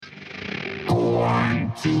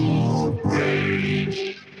to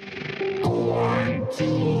rage. Going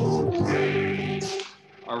to rage.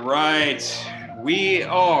 All right, we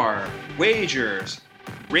are Wagers,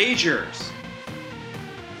 Ragers,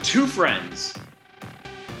 two friends,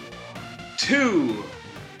 two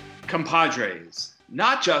compadres,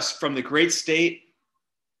 not just from the great state,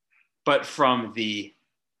 but from the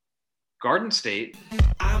Garden State,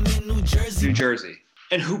 I'm in New Jersey. New Jersey,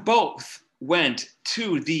 and who both went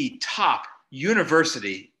to the top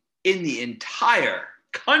university in the entire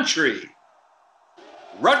country,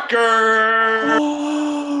 Rutgers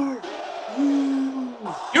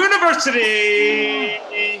University.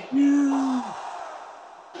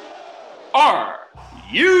 Are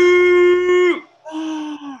you?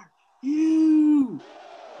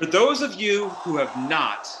 For those of you who have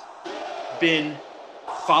not been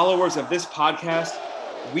followers of this podcast,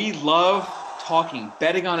 we love talking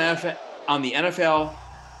betting on the NFL,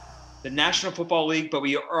 the National Football League, but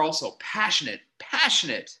we are also passionate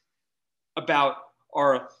about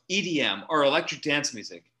our EDM, our electric dance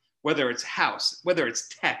music, whether it's house, whether it's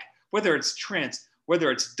tech, whether it's trance, whether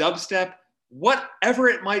it's dubstep, whatever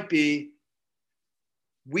it might be.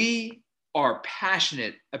 We are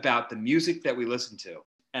passionate about the music that we listen to.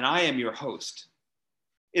 And I am your host.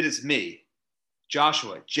 It is me,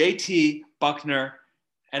 Joshua JT Buckner.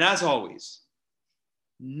 And as always,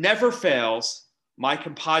 never fails, my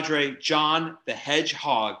compadre, John the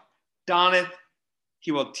Hedgehog Donith.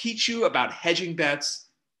 He will teach you about hedging bets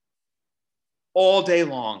all day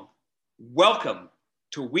long. Welcome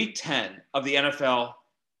to week 10 of the NFL.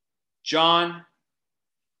 John,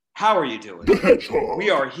 how are you doing? The Hedgehog. We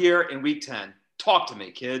are here in week 10. Talk to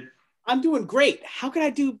me, kid. I'm doing great. How could I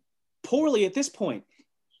do poorly at this point?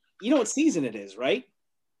 You know what season it is, right?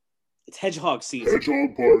 It's Hedgehog season.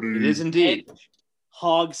 Hedgehog party. It is indeed.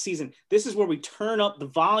 Hedgehog season. This is where we turn up the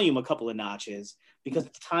volume a couple of notches because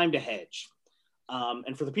it's time to hedge.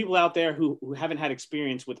 And for the people out there who haven't had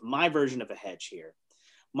experience with my version of a hedge here,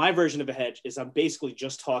 my version of a hedge is I'm basically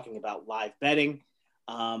just talking about live betting.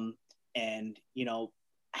 And, you know,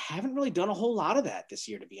 I haven't really done a whole lot of that this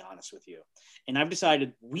year, to be honest with you. And I've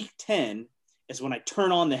decided week 10 is when I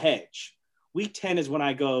turn on the hedge. Week 10 is when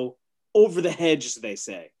I go over the hedge, as they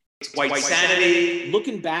say. White sanity.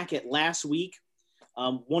 Looking back at last week,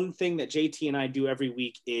 one thing that JT and I do every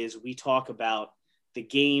week is we talk about the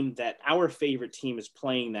game that our favorite team is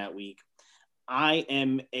playing that week. I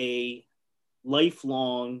am a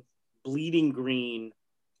lifelong bleeding green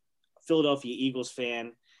Philadelphia Eagles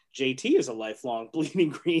fan. JT is a lifelong bleeding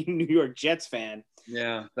green New York Jets fan.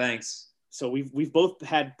 Yeah, thanks. So we've both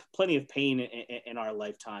had plenty of pain in our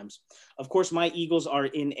lifetimes. Of course, my Eagles are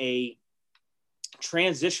in a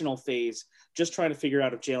transitional phase, just trying to figure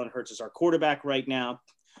out if Jalen Hurts is our quarterback right now.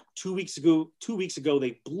 2 weeks ago,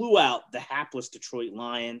 they blew out the hapless Detroit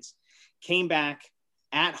Lions, came back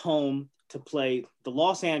at home to play the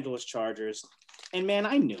Los Angeles Chargers. And man,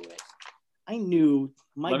 I knew it. I knew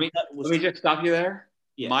my gut was. Let me just stop you there.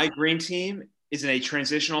 Yeah. My green team is in a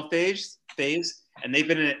transitional phase, and they've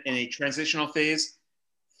been in a transitional phase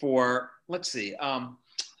for, let's see,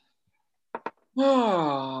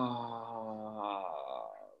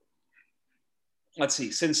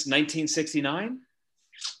 since 1969.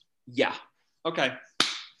 Yeah. Okay.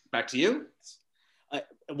 Back to you.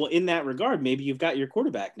 Well, in that regard, maybe you've got your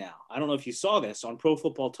quarterback now. I don't know if you saw this on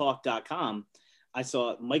ProFootballTalk.com. I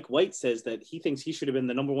saw Mike White says that he thinks he should have been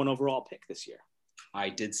the number 1 overall pick this year. I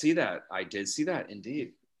did see that.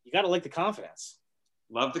 Indeed. You got to like the confidence.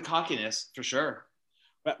 Love the cockiness, for sure.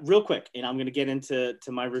 But real quick, and I'm going to get into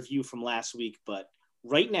my review from last week, but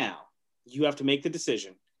right now, you have to make the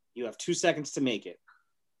decision. You have 2 seconds to make it.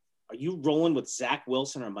 Are you rolling with Zach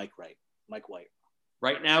Wilson or Mike White?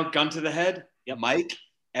 Right now, gun to the head, Yep. Mike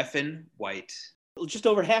effing White. Just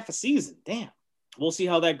over half a season. Damn. We'll see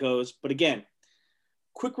how that goes. But again,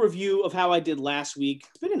 quick review of how I did last week.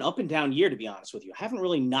 It's been an up and down year, to be honest with you. I haven't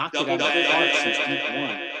really knocked it out of the park since week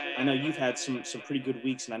 1. I know you've had some pretty good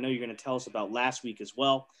weeks, and I know you're going to tell us about last week as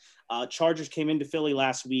well. Chargers came into Philly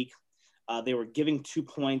last week. They were giving 2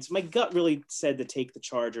 points. My gut really said to take the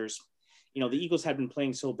Chargers. You know, the Eagles had been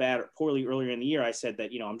playing so poorly earlier in the year. I said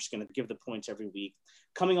that, you know, I'm just going to give the points every week.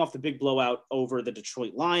 Coming off the big blowout over the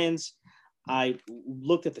Detroit Lions, I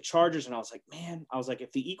looked at the Chargers and I was like,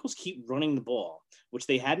 if the Eagles keep running the ball, which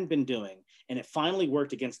they hadn't been doing, and it finally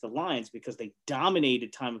worked against the Lions because they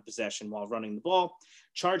dominated time of possession while running the ball.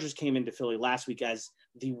 Chargers came into Philly last week as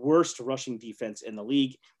the worst rushing defense in the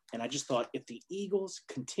league. And I just thought if the Eagles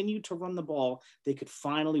continued to run the ball, they could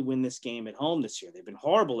finally win this game at home this year. They've been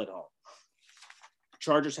horrible at home.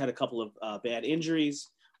 Chargers had a couple of bad injuries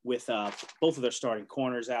with both of their starting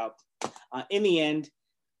corners out. In the end,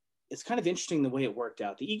 it's kind of interesting the way it worked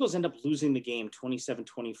out. The Eagles end up losing the game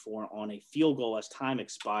 27-24 on a field goal as time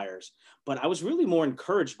expires. But I was really more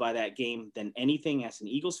encouraged by that game than anything as an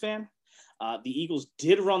Eagles fan. The Eagles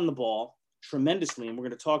did run the ball tremendously, and we're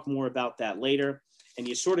going to talk more about that later. And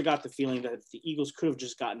you sort of got the feeling that if the Eagles could have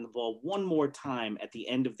just gotten the ball one more time at the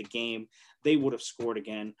end of the game, they would have scored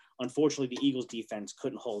again. Unfortunately, the Eagles defense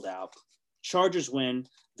couldn't hold out. Chargers win.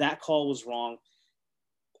 That call was wrong.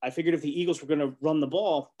 I figured if the Eagles were going to run the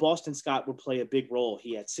ball, Boston Scott would play a big role.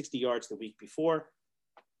 He had 60 yards the week before.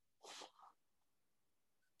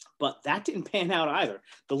 But that didn't pan out either.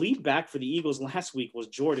 The lead back for the Eagles last week was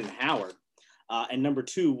Jordan Howard. And number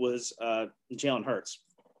 2 was Jalen Hurts.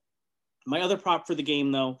 My other prop for the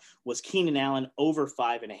game, though, was Keenan Allen over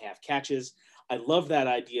 5.5 catches. I love that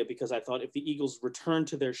idea because I thought if the Eagles returned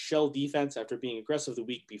to their shell defense after being aggressive the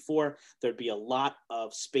week before, there'd be a lot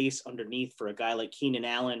of space underneath for a guy like Keenan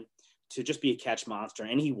Allen to just be a catch monster.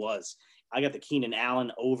 And he was. I got the Keenan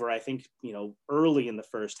Allen over, I think, early in the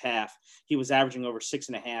first half. He was averaging over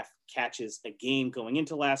 6.5 catches a game going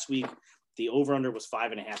into last week. The over-under was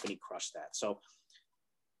 5.5, and he crushed that. So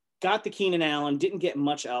got the Keenan Allen, didn't get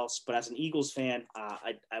much else, but as an Eagles fan,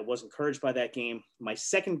 I was encouraged by that game. My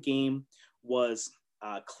second game was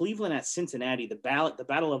Cleveland at Cincinnati, the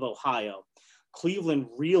Battle of Ohio. Cleveland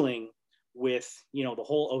reeling with, the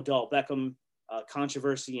whole Odell Beckham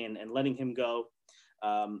controversy and letting him go.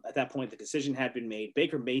 At that point, the decision had been made.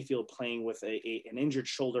 Baker Mayfield playing with an injured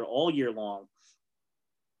shoulder all year long.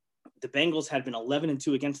 The Bengals had been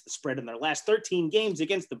 11-2 against the spread in their last 13 games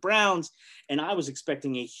against the Browns, and I was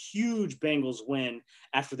expecting a huge Bengals win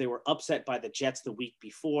after they were upset by the Jets the week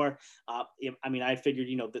before. I figured,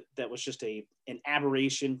 that was just an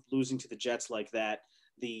aberration, losing to the Jets like that.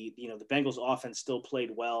 The Bengals offense still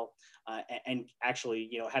played well and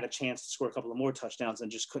actually, had a chance to score a couple of more touchdowns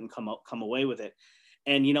and just couldn't come away with it.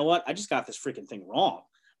 And you know what? I just got this freaking thing wrong.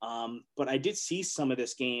 But I did see some of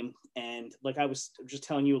this game, and like I was just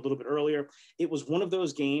telling you a little bit earlier, it was one of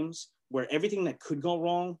those games where everything that could go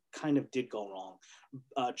wrong kind of did go wrong.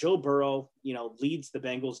 Joe Burrow, leads the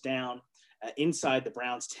Bengals down inside the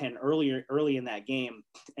Browns 10 early in that game,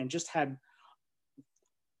 and just had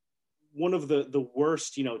one of the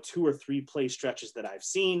worst, 2 or 3 play stretches that I've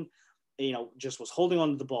seen. Just was holding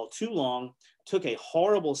on to the ball too long, took a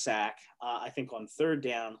horrible sack, I think on 3rd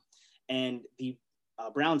down, and the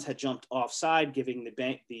Browns had jumped offside, giving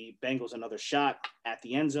the Bengals another shot at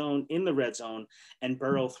the end zone in the red zone, and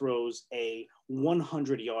Burrow throws a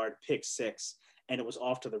 100-yard pick six, and it was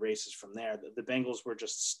off to the races from there. The Bengals were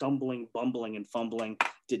just stumbling, bumbling, and fumbling,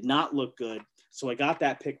 did not look good. So I got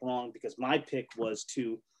that pick wrong because my pick was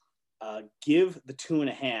to give the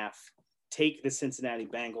 2.5, take the Cincinnati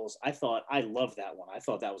Bengals. I loved that one. I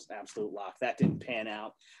thought that was an absolute lock. That didn't pan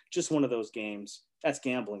out. Just one of those games. That's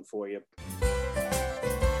gambling for you.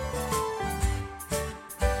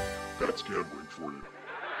 That's gambling for you.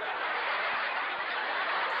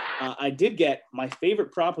 I did get my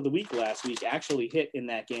favorite prop of the week last week, actually hit in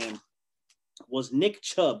that game, was Nick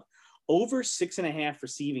Chubb over 6.5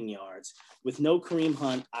 receiving yards. With no Kareem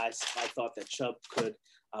Hunt, I thought that Chubb could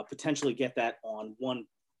potentially get that on one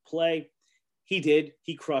play. He did.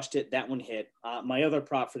 He crushed it. That one hit. My other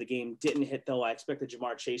prop for the game didn't hit, though. I expected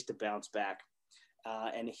Jamar Chase to bounce back,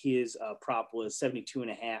 and his prop was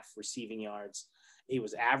 72.5 receiving yards. He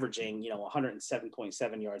was averaging,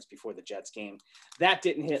 107.7 yards before the Jets game. That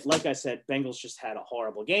didn't hit. Like I said, Bengals just had a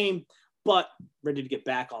horrible game, but ready to get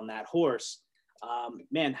back on that horse.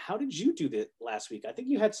 Man, how did you do that last week? I think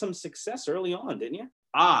you had some success early on, didn't you?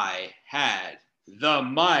 I had the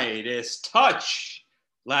Midas touch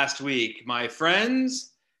last week, my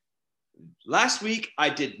friends. Last week, I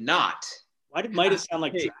did not. Why did Midas sound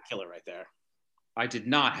like Dracula right there? I did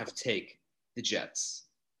not have to take the Jets.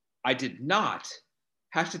 I did not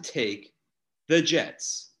have to take the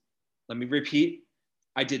Jets. Let me repeat.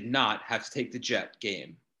 I did not have to take the Jet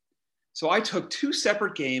game. So I took 2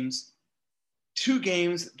 separate games, 2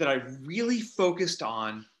 games that I really focused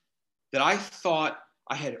on, that I thought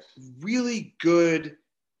I had really good,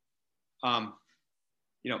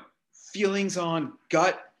 feelings on,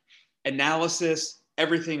 gut analysis,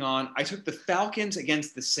 everything on. I took the Falcons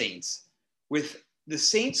against the Saints, with the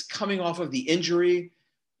Saints coming off of the injury,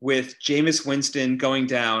 with Jameis Winston going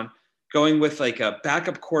down, going with like a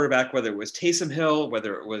backup quarterback, whether it was Taysom Hill,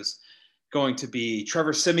 whether it was going to be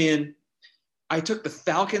Trevor Siemian. I took the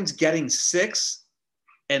Falcons getting 6,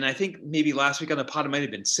 and I think maybe last week on the pod it might have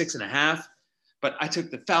been 6.5, but I took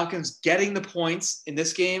the Falcons getting the points in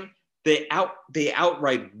this game. They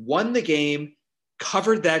outright won the game,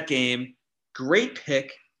 covered that game. Great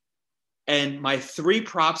pick. And my 3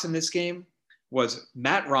 props in this game was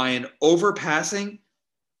Matt Ryan overpassing.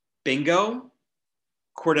 Bingo.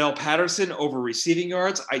 Cordell Patterson over receiving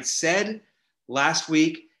yards. I said last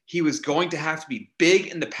week he was going to have to be big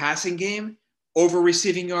in the passing game. Over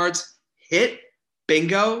receiving yards. Hit.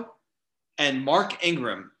 Bingo. And Mark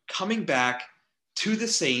Ingram coming back to the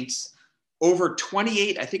Saints over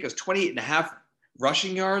 28, I think it was 28 and a half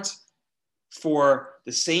rushing yards for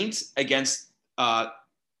the Saints against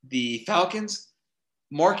the Falcons.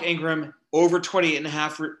 Mark Ingram over 28 and a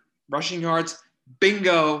half rushing yards.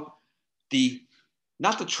 Bingo.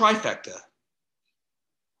 Not the trifecta,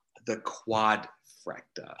 the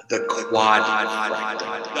quadfecta. The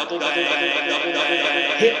quadfecta. Double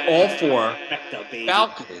Hit all four. Trifecta, baby.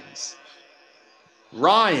 Falcons,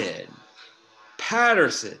 Ryan,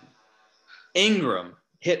 Patterson, Ingram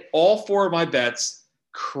hit all four of my bets,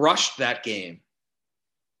 crushed that game.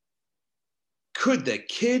 Could the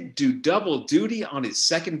kid do double duty on his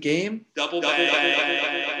second game? Double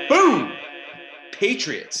bang. Boom!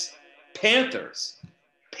 Patriots, Panthers.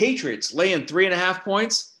 Patriots laying 3.5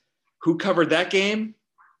 points. Who covered that game?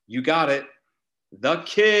 You got it. The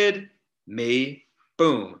kid, me.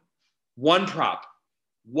 Boom. One prop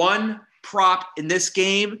in this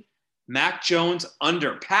game. Mac Jones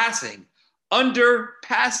under passing.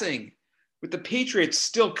 With the Patriots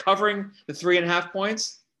still covering the 3.5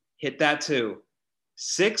 points. Hit that too.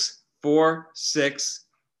 6, 4, 6.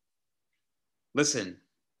 Listen.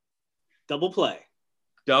 Double play,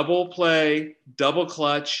 double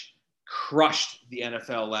clutch. Crushed the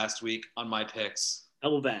NFL last week on my picks.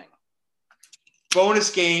 double bang. Bonus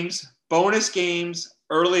games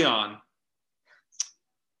early on.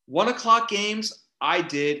 1 o'clock games, I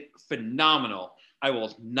did phenomenal. I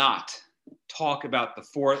will not talk about the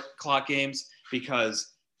 4 o'clock games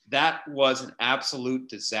because that was an absolute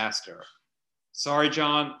disaster. Sorry,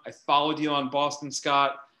 John. I followed you on Boston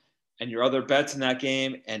Scott and your other bets in that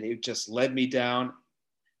game, and it just led me down,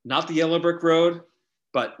 not the Yellow Brick Road,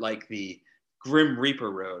 but like the Grim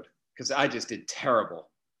Reaper Road, because I just did terrible.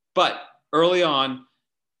 But early on,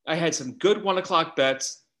 I had some good 1 o'clock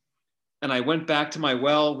bets, and I went back to my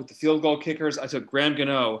well with the field goal kickers. I took Graham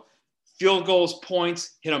Gano, field goals,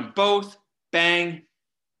 points, hit them both, bang.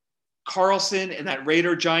 Carlson in that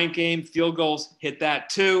Raider-Giant game, field goals, hit that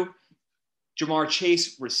too. Jamar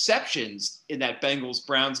Chase receptions in that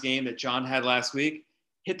Bengals-Browns game that John had last week,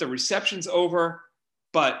 hit the receptions over,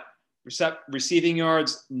 but receiving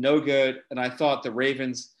yards, no good. And I thought the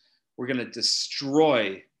Ravens were going to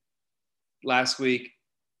destroy last week,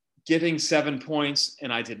 getting 7 points,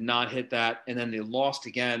 and I did not hit that. And then they lost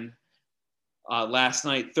again last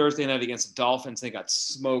night, Thursday night against the Dolphins. They got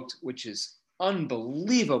smoked, which is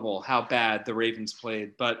unbelievable how bad the Ravens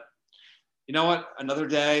played. But you know what? Another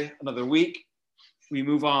day, another week. We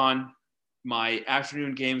move on. My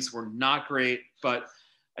afternoon games were not great, but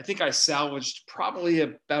I think I salvaged probably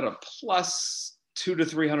about a plus $200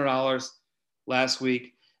 to $300 last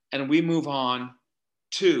week. And we move on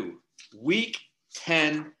to week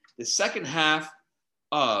 10, the second half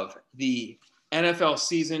of the NFL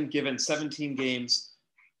season, given 17 games.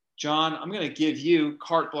 John, I'm going to give you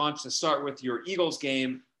carte blanche to start with your Eagles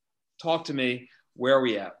game. Talk to me. Where are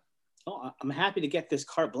we at? Oh, I'm happy to get this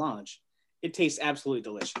carte blanche. It tastes absolutely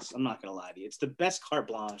delicious. I'm not going to lie to you. It's the best carte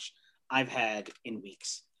blanche I've had in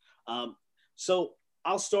weeks. So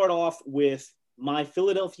I'll start off with my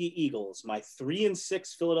Philadelphia Eagles, my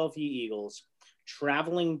 3-6 Philadelphia Eagles,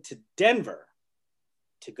 traveling to Denver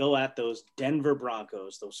to go at those Denver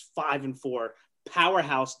Broncos, those 5-4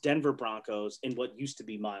 powerhouse Denver Broncos in what used to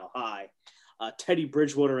be Mile High. Teddy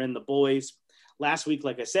Bridgewater and the boys. Last week,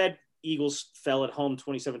 like I said, Eagles fell at home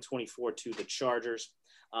 27-24 to the Chargers.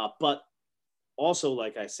 But also,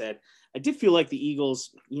 like I said, I did feel like the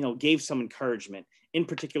Eagles, gave some encouragement. In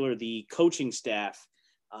particular, the coaching staff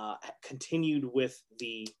continued with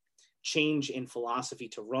the change in philosophy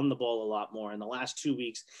to run the ball a lot more. In the last 2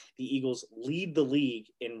 weeks, the Eagles lead the league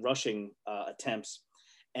in rushing attempts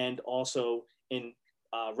and also in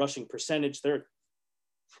rushing percentage. They're,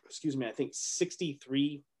 I think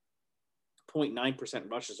 63.9%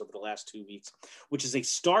 rushes over the last 2 weeks, which is a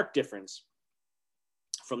stark difference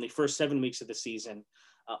from the first 7 weeks of the season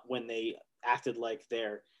when they acted like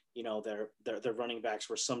their running backs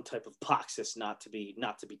were some type of boxes not to be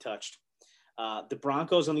touched. The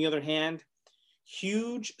Broncos, on the other hand,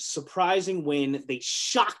 huge, surprising win. They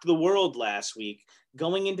shocked the world last week,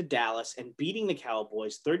 going into Dallas and beating the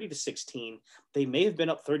Cowboys 30-16. They may have been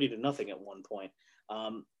up 30-0 at one point.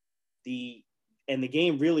 The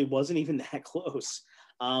game really wasn't even that close.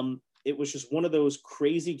 It was just one of those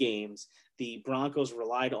crazy games. The Broncos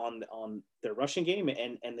relied on their rushing game,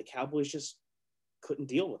 and the Cowboys just couldn't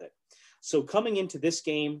deal with it. So coming into this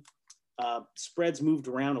game, spreads moved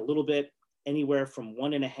around a little bit, anywhere from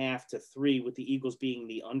 1.5 to 3, with the Eagles being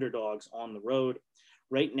the underdogs on the road.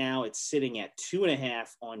 Right now, it's sitting at 2.5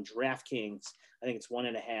 on DraftKings. I think it's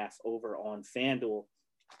 1.5 over on FanDuel.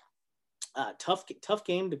 Tough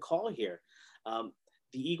game to call here. The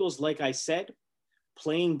Eagles, like I said,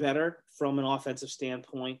 playing better from an offensive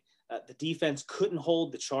standpoint. The defense couldn't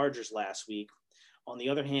hold the Chargers last week. On the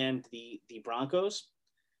other hand, the Broncos,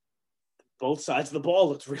 both sides of the ball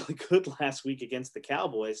looked really good last week against the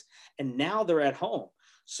Cowboys, and now they're at home.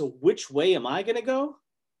 So which way am I going to go?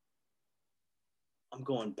 I'm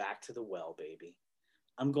going back to the well, baby.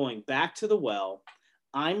 I'm going back to the well.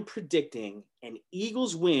 I'm predicting an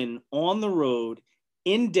Eagles win on the road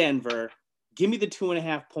in Denver. Give me the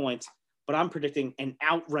 2.5 points, but I'm predicting an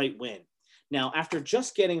outright win. Now, after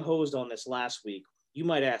just getting hosed on this last week, you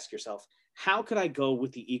might ask yourself, how could I go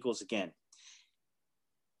with the Eagles again?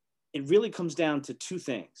 It really comes down to two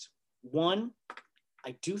things. One,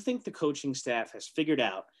 I do think the coaching staff has figured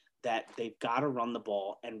out that they've got to run the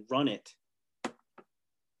ball and run it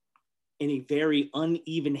in a very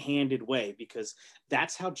uneven-handed way, because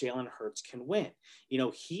that's how Jalen Hurts can win. You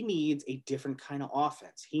know, he needs a different kind of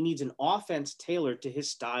offense. He needs an offense tailored to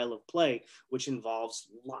his style of play, which involves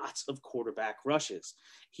lots of quarterback rushes.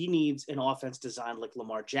 He needs an offense designed like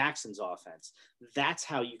Lamar Jackson's offense. That's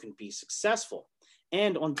how you can be successful.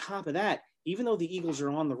 And on top of that, even though the Eagles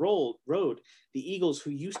are on the road, the Eagles,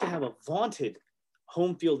 who used to have a vaunted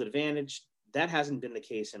home field advantage, that hasn't been the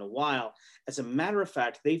case in a while. As a matter of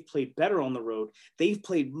fact, they've played better on the road. They've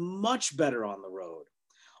played much better on the road.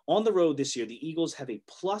 On the road this year, the Eagles have a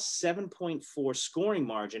plus 7.4 scoring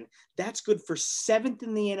margin. That's good for 7th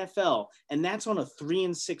in the NFL, and that's on a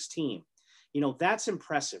 3-6 team. You know, that's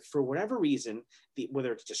impressive. For whatever reason,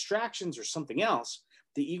 whether it's distractions or something else,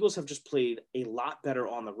 the Eagles have just played a lot better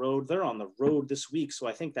on the road. They're on the road this week, so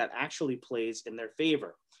I think that actually plays in their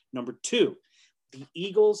favor. Number two, the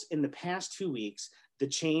Eagles in the past 2 weeks, the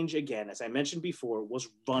change, again, as I mentioned before, was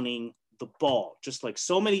running the ball. Just like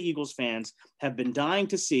so many Eagles fans have been dying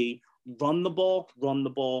to see, run the ball, run the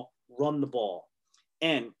ball, run the ball.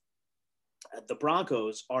 And the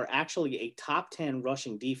Broncos are actually a top 10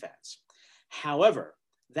 rushing defense. However,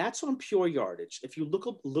 that's on pure yardage. If you look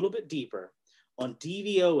a little bit deeper on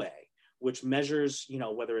DVOA, which measures, you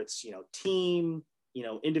know, whether it's, you know, team, you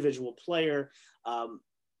know, individual player,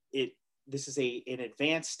 this is an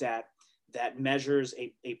advanced stat that measures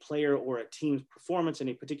a player or a team's performance in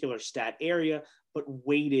a particular stat area, but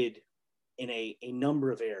weighted in a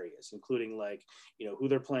number of areas, including, like, you know, who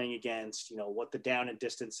they're playing against, you know, what the down and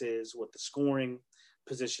distance is, what the scoring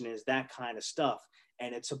position is, that kind of stuff.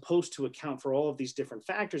 And it's supposed to account for all of these different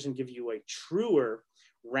factors and give you a truer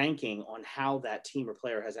ranking on how that team or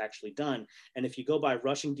player has actually done. And if you go by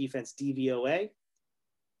rushing defense DVOA,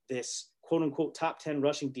 this quote unquote top 10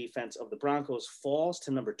 rushing defense of the Broncos falls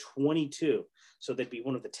to number 22. So they'd be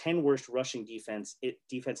one of the 10 worst rushing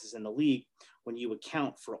defenses in the league when you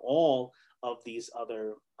account for all of these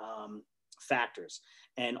other factors.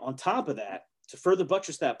 And on top of that, to further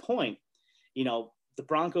buttress that point, you know, the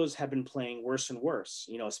Broncos have been playing worse and worse,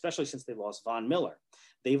 you know, especially since they lost Von Miller.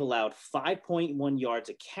 They've allowed 5.1 yards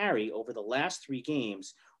a carry over the last 3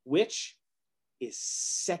 games, which is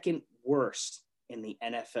second worst in the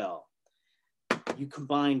NFL. You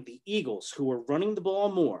combine the Eagles, who are running the ball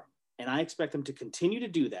more, and I expect them to continue to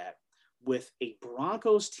do that, with a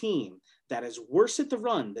Broncos team that is worse at the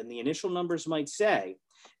run than the initial numbers might say,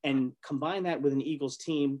 and combine that with an Eagles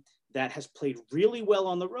team that has played really well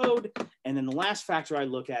on the road. And then the last factor I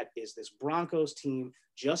look at is this Broncos team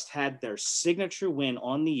just had their signature win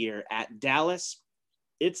on the year at Dallas.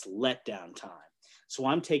 It's letdown time. So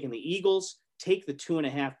I'm taking the Eagles, take the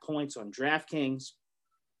 2.5 points on DraftKings,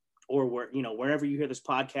 or wherever you hear this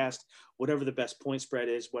podcast, whatever the best point spread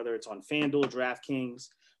is, whether it's on FanDuel, DraftKings,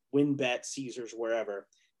 WinBet, Caesars, wherever.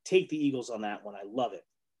 Take the Eagles on that one. I love it.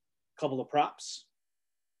 Couple of props.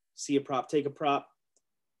 See a prop, take a prop.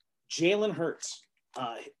 Jalen Hurts,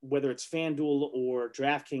 whether it's FanDuel or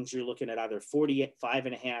DraftKings, you're looking at either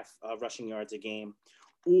 45.5 rushing yards a game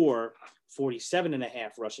or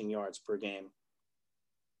 47.5 rushing yards per game.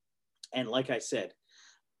 And like I said,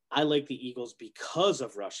 I like the Eagles because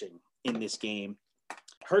of rushing in this game.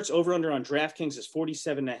 Hurts over-under on DraftKings is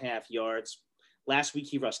 47.5 yards. Last week,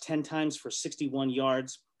 he rushed 10 times for 61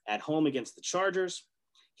 yards at home against the Chargers.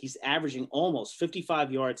 He's averaging almost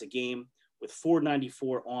 55 yards a game with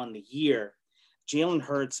 494 on the year. Jalen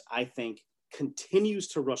Hurts, I think, continues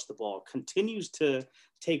to rush the ball, continues to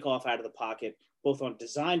take off out of the pocket, both on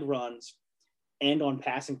designed runs and on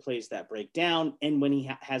passing plays that break down. And when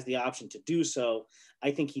he has the option to do so,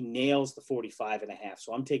 I think he nails the 45.5.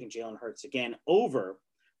 So I'm taking Jalen Hurts again over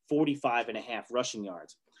 45.5 rushing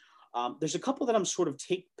yards. There's a couple that I'm sort of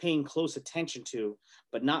paying close attention to,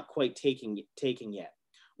 but not quite taking yet.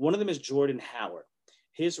 One of them is Jordan Howard.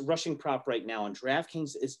 His rushing prop right now on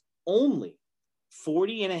DraftKings is only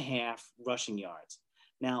 40.5 rushing yards.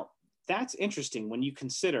 Now, that's interesting when you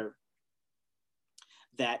consider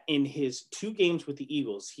that in his 2 games with the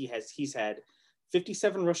Eagles, he's had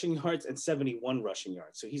 57 rushing yards and 71 rushing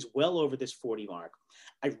yards. So he's well over this 40 mark.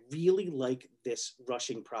 I really like this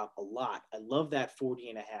rushing prop a lot. I love that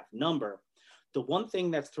 40.5 number. The one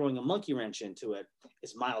thing that's throwing a monkey wrench into it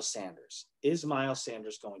is Miles Sanders. Is Miles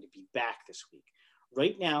Sanders going to be back this week?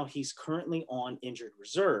 Right now, he's currently on injured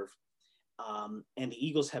reserve. And the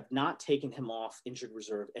Eagles have not taken him off injured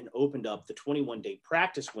reserve and opened up the 21-day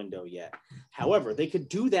practice window yet. However, they could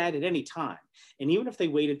do that at any time. And even if they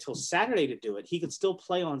waited till Saturday to do it, he could still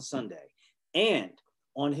play on Sunday. And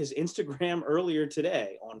on his Instagram earlier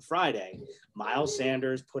today, on Friday, Miles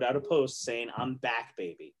Sanders put out a post saying, "I'm back,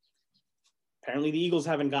 baby." Apparently, the Eagles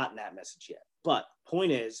haven't gotten that message yet. But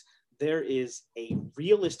point is, there is a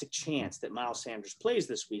realistic chance that Miles Sanders plays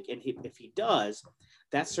this week. And if he does,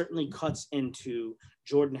 that certainly cuts into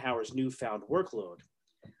Jordan Howard's newfound workload.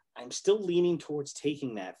 I'm still leaning towards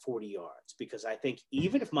taking that 40 yards because I think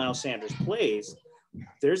even if Miles Sanders plays,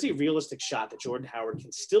 there's a realistic shot that Jordan Howard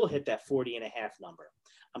can still hit that 40.5 number.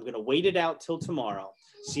 I'm going to wait it out till tomorrow,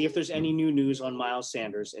 see if there's any new news on Miles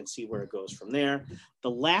Sanders and see where it goes from there. The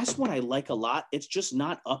last one I like a lot, it's just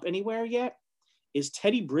not up anywhere yet, is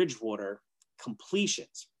Teddy Bridgewater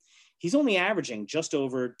completions. He's only averaging just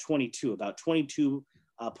over 22, about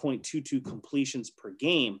 22.22 completions per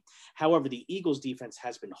game. However, the Eagles defense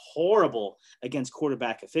has been horrible against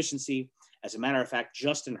quarterback efficiency. As a matter of fact,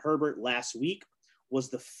 Justin Herbert last week was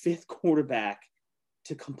the 5th quarterback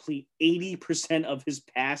to complete 80% of his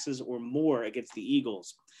passes or more against the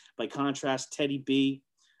Eagles. By contrast, Teddy B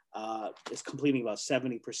is completing about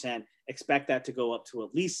 70%. Expect that to go up to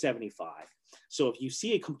at least 75. So if you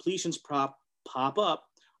see a completions prop pop up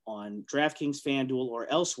on DraftKings, FanDuel, or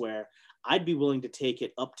elsewhere, I'd be willing to take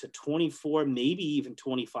it up to 24, maybe even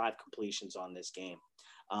 25 completions on this game.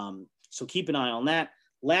 So keep an eye on that.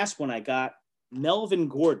 Last one I got, Melvin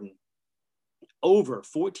Gordon, over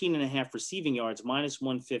 14.5 receiving yards, minus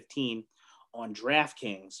 115 on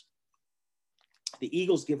DraftKings. The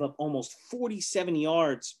Eagles give up almost 47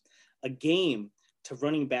 yards a game to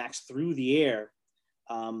running backs through the air.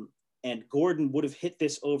 And Gordon would have hit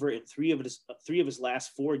this over in three of his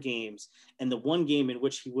last 4 games. And the one game in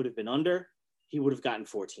which he would have been under, he would have gotten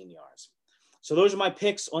 14 yards. So those are my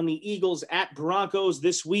picks on the Eagles at Broncos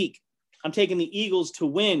this week. I'm taking the Eagles to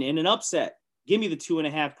win in an upset. Give me the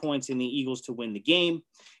 2.5 points in the Eagles to win the game.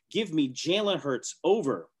 Give me Jalen Hurts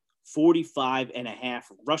over 45.5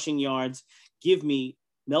 rushing yards. Give me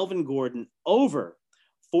Melvin Gordon over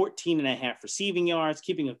 14.5 receiving yards,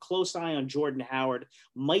 keeping a close eye on Jordan Howard,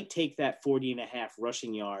 might take that 40.5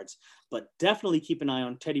 rushing yards, but definitely keep an eye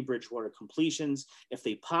on Teddy Bridgewater completions. If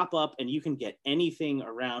they pop up and you can get anything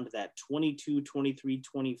around that 22, 23,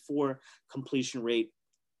 24 completion rate,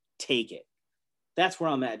 take it. That's where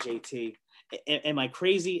I'm at, JT. Am I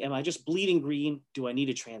crazy? Am I just bleeding green? Do I need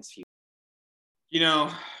a transfusion? You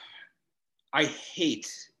know, I hate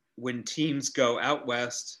when teams go out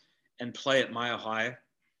west and play at Mile High.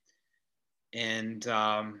 And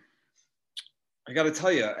I got to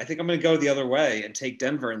tell you, I think I'm going to go the other way and take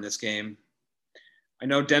Denver in this game. I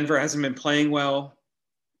know Denver hasn't been playing well,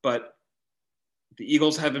 but the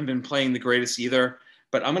Eagles haven't been playing the greatest either.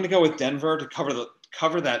 But I'm going to go with Denver to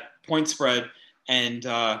cover that point spread and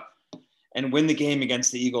win the game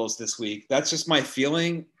against the Eagles this week. That's just my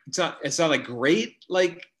feeling. It's not a great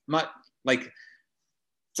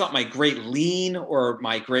it's not my great lean or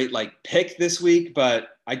my great pick this week, but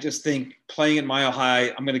I just think playing at Mile High,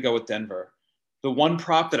 I'm going to go with Denver. The one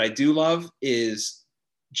prop that I do love is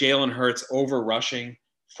Jalen Hurts over rushing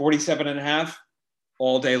 47.5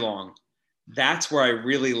 all day long. That's where I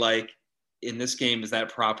really like in this game is that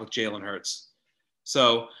prop with Jalen Hurts.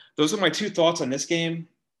 So those are my 2 thoughts on this game.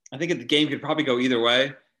 I think the game could probably go either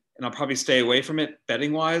way, and I'll probably stay away from it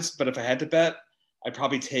betting wise. But if I had to bet, I'd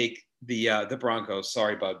probably take the Broncos.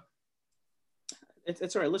 Sorry, bud.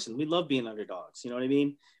 It's all right. Listen, we love being underdogs. You know what I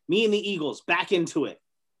mean? Me and the Eagles back into it.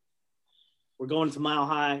 We're going to Mile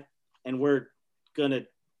High, and we're going to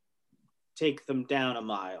take them down a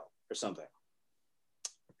mile or something.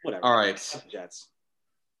 Whatever. All right. Jets.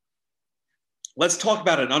 Let's talk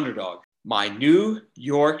about an underdog. My New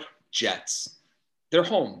York Jets. They're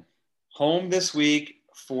home this week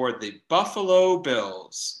for the Buffalo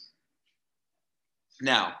Bills.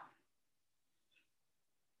 Now,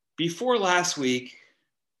 before last week,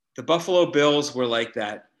 the Buffalo Bills were like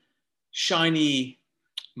that shiny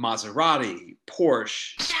Maserati,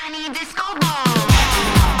 Porsche, Shiny disco ball.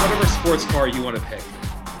 whatever sports car you want to pick.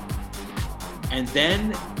 And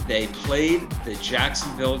then they played the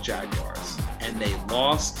Jacksonville Jaguars, and they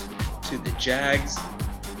lost to the Jags.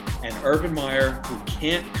 And Urban Meyer, who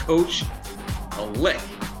can't coach a lick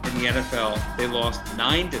in the NFL, they lost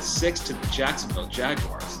 9-6 to the Jacksonville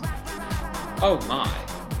Jaguars. Oh my.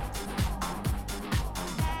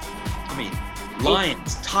 I mean,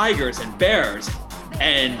 Lions, Tigers, and Bears,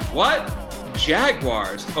 and what?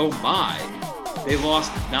 Jaguars. Oh my. They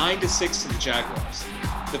lost 9-6 to the Jaguars.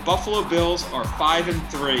 The Buffalo Bills are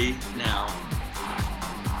 5-3 now.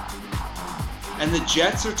 And the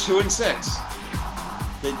Jets are 2-6.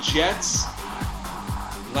 The Jets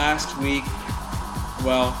last week,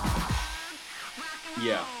 well,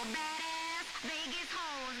 yeah.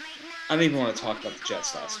 I don't even want to talk about the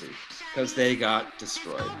Jets last week because they got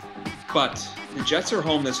destroyed. But the Jets are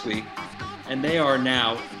home this week, and they are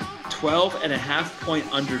now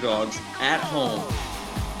 12.5-point underdogs at home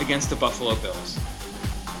against the Buffalo Bills.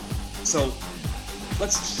 So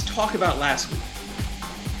let's just talk about last week.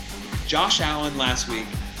 Josh Allen last week,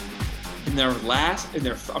 their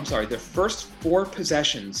first 4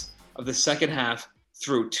 possessions of the second half,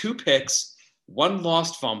 threw 2 picks, 1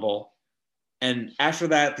 lost fumble, and after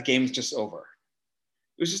that, the game was just over.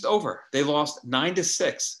 It was just over. They lost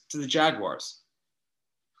 9-6 to the Jaguars.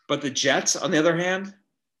 But the Jets, on the other hand,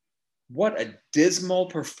 what a dismal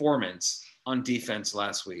performance on defense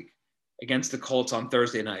last week against the Colts on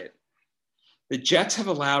Thursday night. The Jets have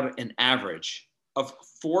allowed an average of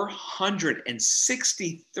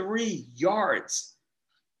 463 yards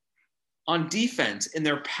on defense in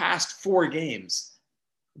their past 4 games.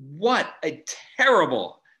 What a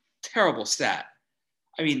terrible, terrible stat.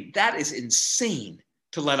 I mean, that is insane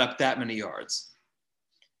to let up that many yards.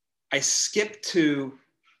 I skipped to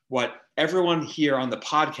what everyone here on the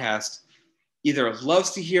podcast either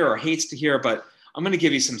loves to hear or hates to hear, but I'm going to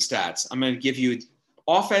give you some stats. I'm going to give you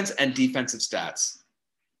offense and defensive stats.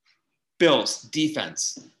 Bills,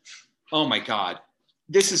 defense. Oh my God.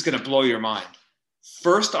 This is going to blow your mind.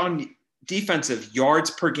 First on defensive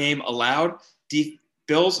yards per game allowed,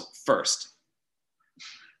 Bills first.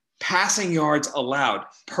 Passing yards allowed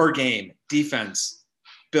per game, defense,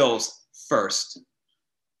 Bills first.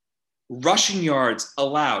 Rushing yards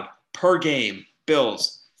allowed per game,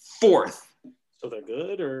 Bills fourth. So they're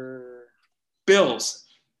good, or? Bills,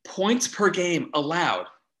 points per game allowed,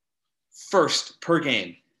 first per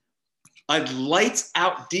game. A lights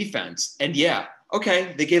out defense. And yeah,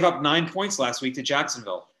 okay, they gave up 9 points last week to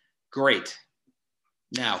Jacksonville. Great.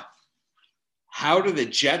 Now, how do the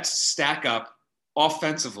Jets stack up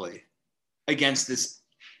offensively against this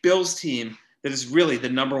Bills team that is really the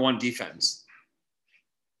number 1 defense?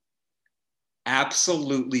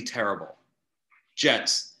 Absolutely terrible.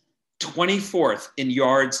 Jets, 24th in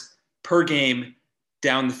yards per game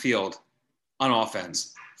down the field on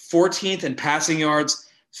offense. 14th in passing yards,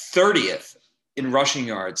 30th in rushing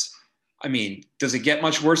yards. I mean, does it get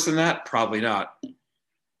much worse than that? Probably not.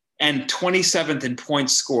 And 27th in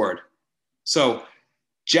points scored. So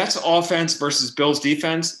Jets offense versus Bills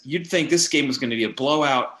defense, you'd think this game was going to be a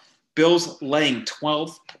blowout. Bills laying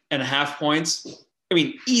 12.5 points. I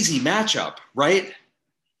mean, easy matchup, right?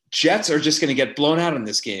 Jets are just going to get blown out in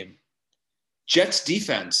this game. Jets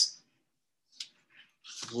defense,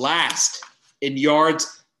 last in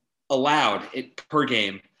yards allowed per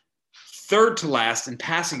game, third to last in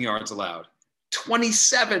passing yards allowed,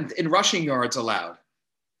 27th in rushing yards allowed,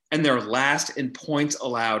 and they're last in points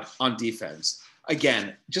allowed on defense.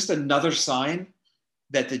 Again, just another sign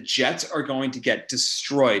that the Jets are going to get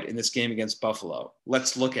destroyed in this game against Buffalo.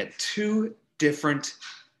 Let's look at 2 different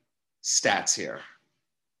stats here.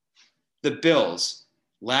 The Bills,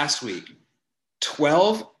 last week,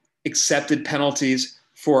 12 accepted penalties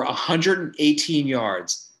for 118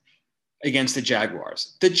 yards against the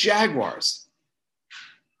Jaguars. The Jaguars.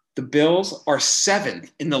 The Bills are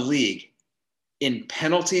 7th in the league in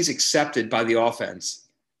penalties accepted by the offense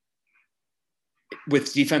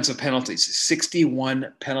with defensive penalties.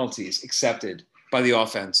 61 penalties accepted by the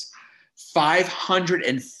offense.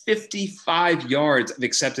 555 yards of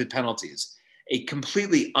accepted penalties. A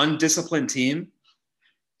completely undisciplined team.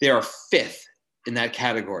 They are 5th in that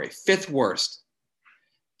category. 5th worst.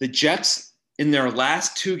 The Jets, in their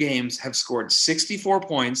last 2 games, have scored 64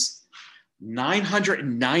 points,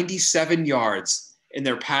 997 yards in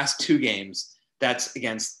their past 2 games. That's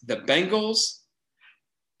against the Bengals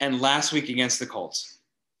and last week against the Colts.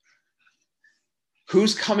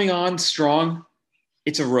 Who's coming on strong?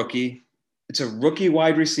 It's a rookie. It's a rookie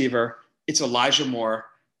wide receiver. It's Elijah Moore.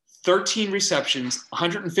 13 receptions,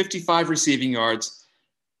 155 receiving yards,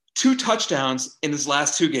 2 touchdowns in his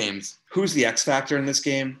last 2 games. Who's the X factor in this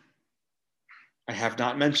game? I have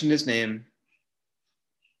not mentioned his name,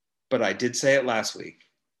 but I did say it last week.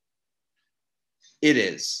 It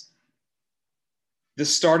is the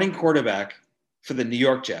starting quarterback for the New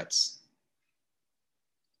York Jets.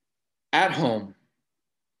 At home,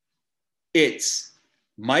 it's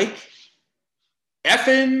Mike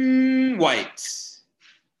effin' White.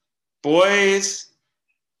 Boys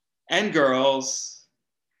and girls,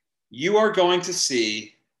 you are going to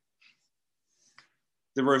see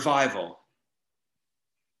the revival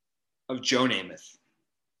of Joe Namath.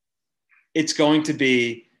 It's going to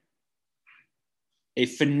be a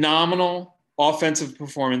phenomenal offensive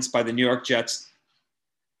performance by the New York Jets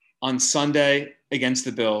on Sunday against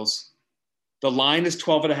the Bills. The line is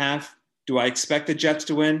 12.5. Do I expect the Jets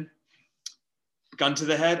to win? Gun to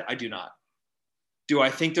the head, I do not. Do I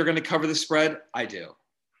think they're going to cover the spread? I do.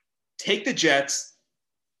 Take the Jets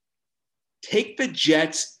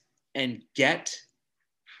and take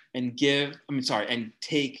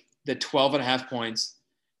the 12.5 points.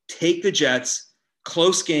 Take the Jets.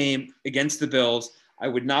 Close game against the Bills. I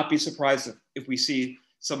would not be surprised if we see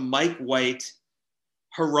some Mike White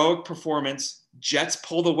heroic performance. Jets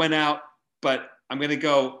pull the win out, but I'm going to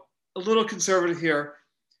go a little conservative here.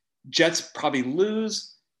 Jets probably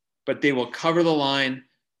lose, but they will cover the line,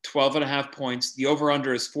 12.5 points. The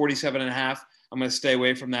over-under is 47.5. I'm going to stay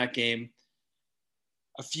away from that game.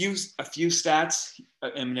 A few stats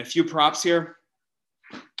and a few props here.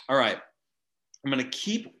 All right. I'm going to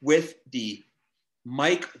keep with the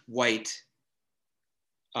Mike White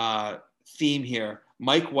theme here.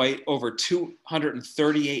 Mike White over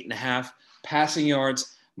 238.5 passing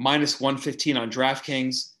yards, minus 115 on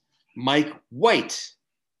DraftKings. Mike White.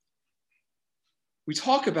 We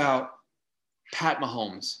talk about Pat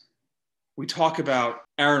Mahomes. We talk about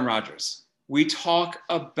Aaron Rodgers. We talk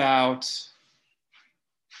about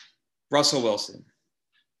Russell Wilson.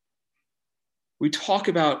 We talk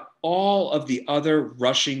about all of the other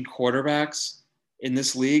rushing quarterbacks in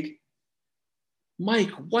this league.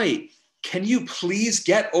 Mike White, can you please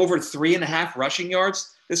get over 3.5 rushing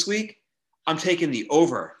yards this week? I'm taking the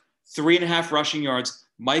over 3.5 rushing yards.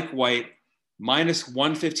 Mike White, minus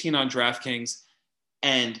 115 on DraftKings,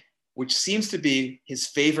 and which seems to be his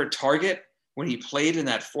favorite target when he played in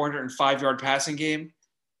that 405-yard passing game.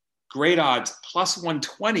 Great odds, plus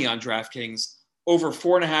 120 on DraftKings, over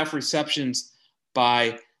 4.5 receptions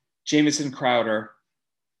by Jamison Crowder.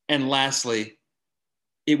 And lastly,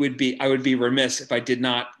 I would be remiss if I did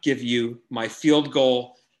not give you my field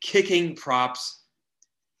goal kicking props.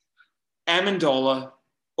 Amendola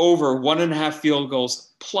over 1.5 field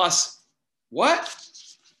goals plus what?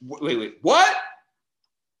 Wait, what?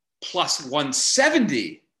 Plus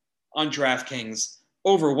 170 on DraftKings,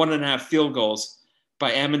 over 1.5 field goals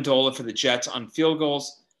by Amendola for the Jets on field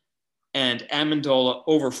goals, and Amendola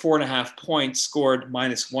over 4.5 points scored,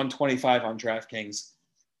 minus 125 on DraftKings.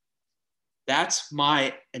 That's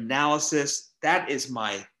my analysis. That is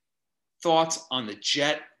my thoughts on the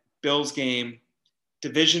Jet-Bills game.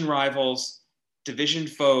 Division rivals, division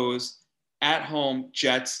foes, at home,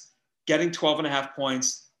 Jets, getting 12.5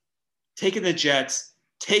 points, taking the Jets,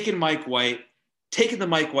 taking Mike White, taking the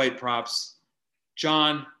Mike White props.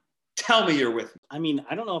 John, tell me you're with me. I mean,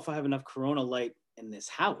 I don't know if I have enough Corona Light in this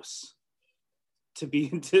house to be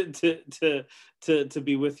to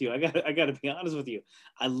be with you. I got to be honest with you.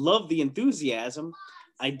 I love the enthusiasm.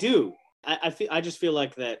 I do. I just feel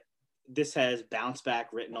like that this has bounce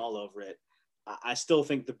back written all over it. I still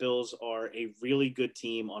think the Bills are a really good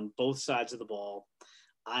team on both sides of the ball.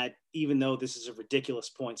 Even though this is a ridiculous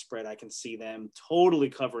point spread, I can see them totally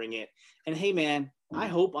covering it. And hey, man, I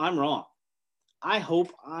hope I'm wrong.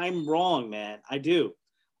 Man. I do.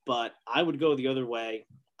 But I would go the other way.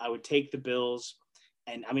 I would take the Bills.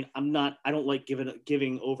 And I mean, I don't like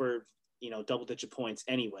giving over, double-digit points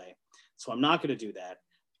anyway. So I'm not going to do that.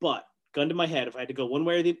 But gun to my head, if I had to go one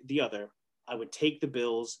way or the other, I would take the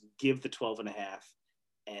Bills, give the 12.5,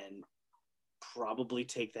 and probably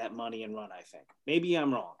take that money and run, I think. Maybe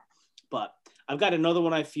I'm wrong. But I've got another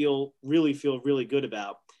one I feel really good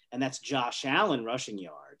about, and that's Josh Allen rushing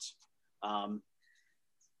yards.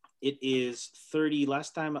 It is 30.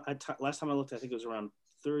 Last time I looked, I think it was around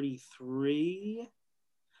 33.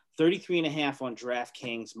 33.5 on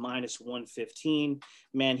DraftKings, minus 115.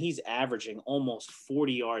 Man, he's averaging almost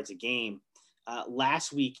 40 yards a game.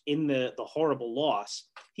 Last week in the horrible loss,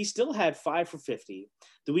 he still had 5 for 50.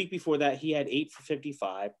 The week before that, he had 8 for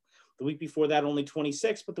 55. The week before that, only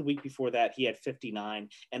 26, but the week before that, he had 59,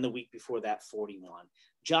 and the week before that, 41.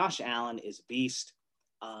 Josh Allen is a beast.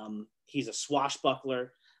 He's a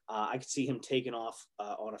swashbuckler. I could see him taking off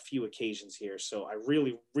on a few occasions here. So I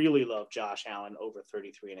really, really love Josh Allen over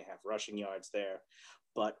 33 and a half rushing yards there.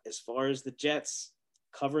 But as far as the Jets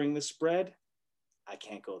covering the spread, I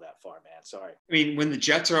can't go that far, man. Sorry. I mean, when the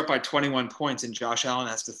Jets are up by 21 points and Josh Allen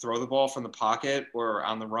has to throw the ball from the pocket or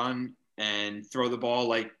on the run and throw the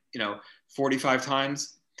ball 45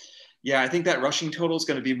 times. Yeah, I think that rushing total is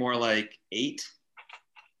going to be more like 8.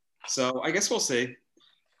 So I guess we'll see.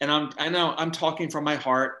 And I know I'm talking from my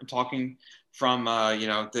heart. I'm talking from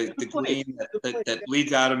the green that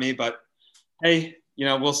bleeds out of me. But hey,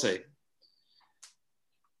 we'll see.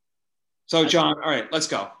 So John, all right, let's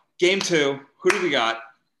go. Game 2. Who do we got?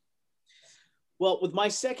 Well, with my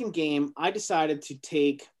second game, I decided to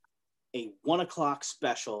take a 1:00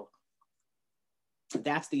 special.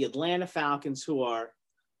 That's the Atlanta Falcons, who are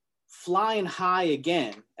flying high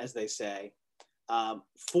again, as they say.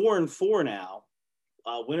 4-4 now.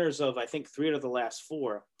 Winners of, I think, 3 out of the last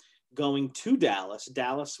 4, going to Dallas.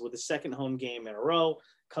 Dallas with a second home game in a row,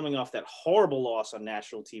 coming off that horrible loss on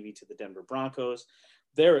national TV to the Denver Broncos.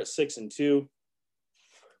 They're at 6-2.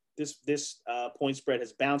 This point spread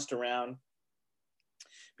has bounced around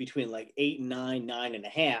between 8 and 9,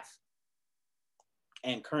 9.5.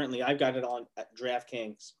 And currently I've got it on at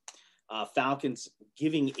DraftKings. Falcons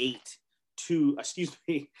giving 8 to,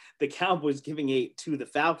 the Cowboys giving 8 to the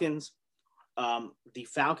Falcons. The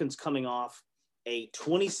Falcons coming off a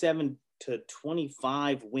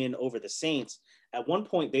 27-25 win over the Saints. At one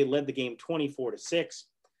point, they led the game 24-6.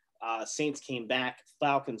 Saints came back.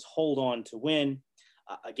 Falcons hold on to win.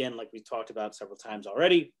 Again, like we talked about several times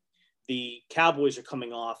already, the Cowboys are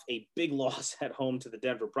coming off a big loss at home to the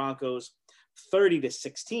Denver Broncos,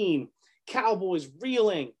 30-16. Cowboys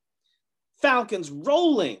reeling. Falcons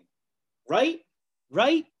rolling. Right?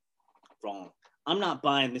 Wrong. I'm not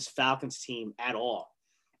buying this Falcons team at all.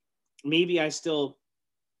 Maybe I still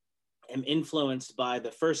am influenced by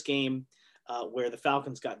the first game where the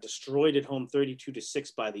Falcons got destroyed at home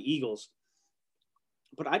 32-6 by the Eagles.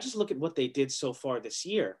 But I just look at what they did so far this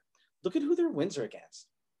year. Look at who their wins are against.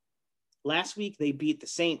 Last week, they beat the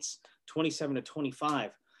Saints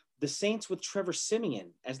 27-25. The Saints with Trevor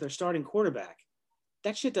Siemian as their starting quarterback.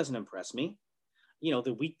 That shit doesn't impress me.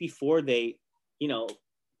 The week before they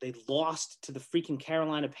lost to the freaking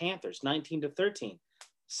Carolina Panthers, 19-13.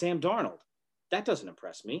 Sam Darnold. That doesn't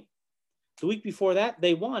impress me. The week before that,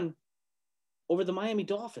 they won over the Miami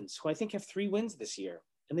Dolphins, who I think have 3 wins this year,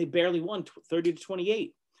 and they barely won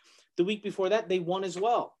 30-28. The week before that, they won as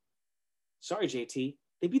well. Sorry, JT.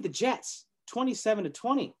 They beat the Jets,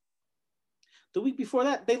 27-20. The week before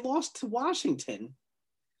that, they lost to Washington.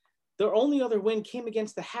 Their only other win came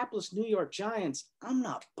against the hapless New York Giants. I'm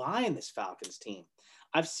not buying this Falcons team.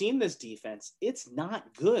 I've seen this defense. It's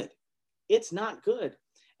not good.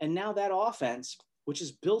 And now that offense, which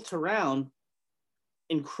is built around,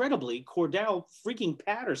 incredibly, Cordell freaking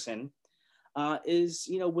Patterson, is,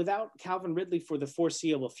 without Calvin Ridley for the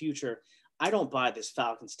foreseeable future. I don't buy this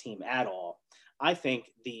Falcons team at all. I think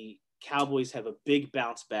the Cowboys have a big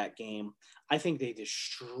bounce back game. I think they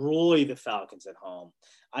destroy the Falcons at home.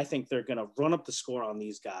 I think they're going to run up the score on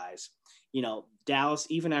these guys. Dallas,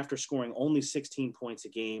 even after scoring only 16 points a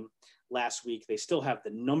game last week, they still have the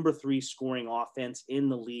number 3 scoring offense in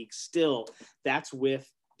the league still. That's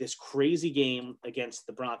with this crazy game against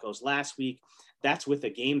the Broncos last week. That's with a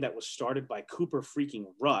game that was started by Cooper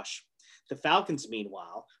freaking Rush. The Falcons,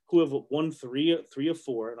 meanwhile, who have won 3 of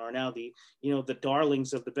 4 and are now the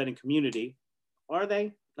darlings of the betting community, are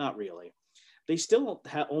they? Not really. They still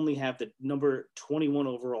only have the number 21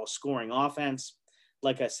 overall scoring offense.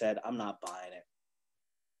 Like I said, I'm not buying it.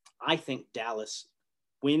 I think Dallas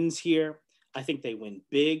wins here. I think they win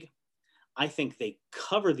big. I think they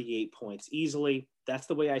cover the 8 points easily. That's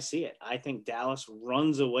the way I see it. I think Dallas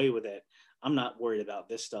runs away with it. I'm not worried about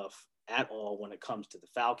this stuff at all when it comes to the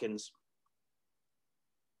Falcons.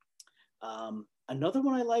 Another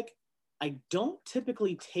one I like, I don't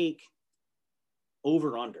typically take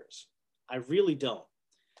over-unders. I really don't.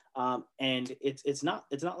 And it's not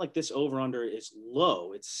like this over-under is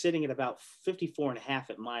low. It's sitting at about 54.5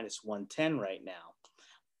 at -110 right now.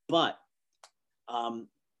 But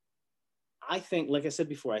I think, like I said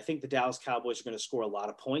before, I think the Dallas Cowboys are going to score a lot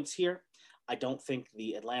of points here. I don't think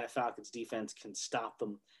the Atlanta Falcons defense can stop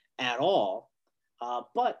them at all.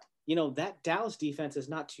 But, that Dallas defense is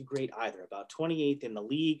not too great either, about 28th in the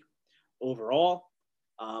league overall.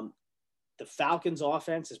 The Falcons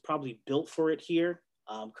offense is probably built for it here,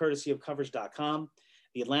 courtesy of covers.com.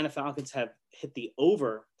 The Atlanta Falcons have hit the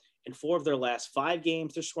over In 4 of their last 5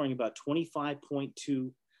 games, they're scoring about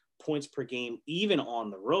 25.2 points per game, even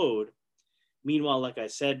on the road. Meanwhile, like I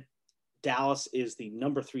said, Dallas is the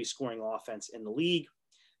number 3 scoring offense in the league.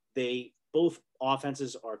 Both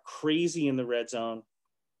offenses are crazy in the red zone.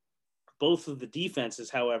 Both of the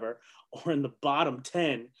defenses, however, are in the bottom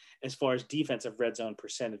 10 as far as defensive red zone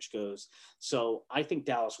percentage goes. So I think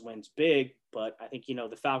Dallas wins big, but I think,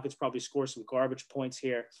 the Falcons probably score some garbage points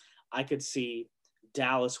here. I could see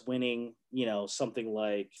Dallas winning, something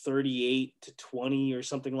like 38-20 or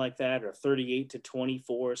something like that, or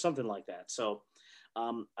 38-24, something like that. So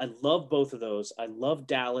I love both of those. I love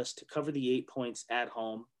Dallas to cover the 8 points at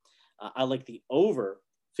home. I like the over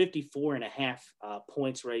 54.5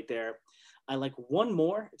 points right there. I like one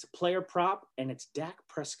more. It's a player prop, and it's Dak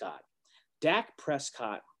Prescott. Dak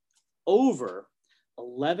Prescott over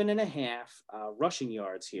 11.5 rushing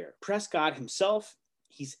yards here. Prescott himself,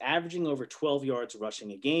 he's averaging over 12 yards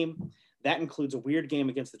rushing a game. That includes a weird game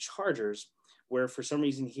against the Chargers, where for some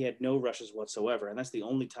reason he had no rushes whatsoever, and that's the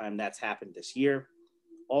only time that's happened this year.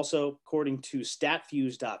 Also, according to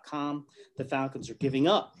statfuse.com, the Falcons are giving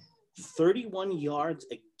up 31 yards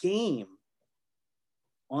a game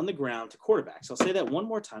on the ground to quarterbacks. I'll say that one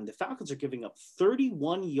more time. The Falcons are giving up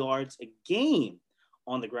 31 yards a game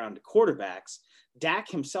on the ground to quarterbacks. Dak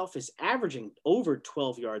himself is averaging over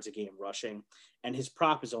 12 yards a game rushing, and his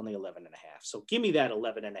prop is only 11.5. So give me that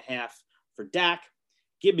 11.5 for Dak.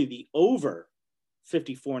 Give me the over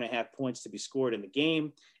 54.5 points to be scored in the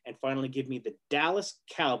game. And finally, give me the Dallas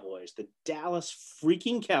Cowboys, the Dallas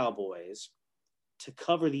freaking Cowboys, to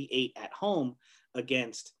cover the 8 at home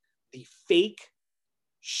against the fake,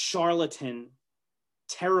 charlatan,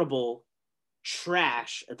 terrible,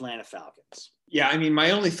 trash Atlanta Falcons. Yeah, I mean,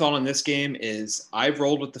 my only thought on this game is I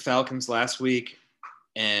rolled with the Falcons last week,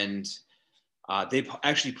 and they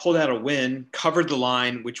actually pulled out a win, covered the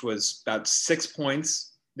line, which was about 6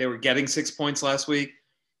 points. They were getting 6 points last week.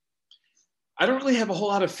 I don't really have a whole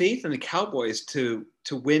lot of faith in the Cowboys to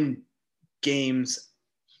win games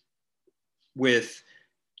with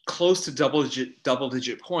close to double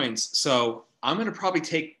digit points. So I'm going to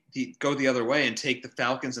probably go the other way and take the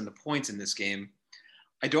Falcons and the points in this game.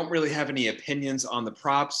 I don't really have any opinions on the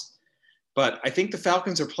props, but I think the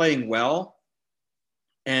Falcons are playing well,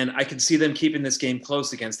 and I can see them keeping this game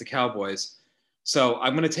close against the Cowboys. So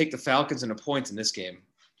I'm going to take the Falcons and the points in this game.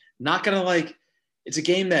 Not going to it's a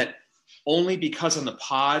game that only because on the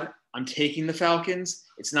pod I'm taking the Falcons.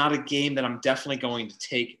 It's not a game that I'm definitely going to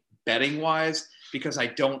take betting wise because I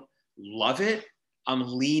don't love it.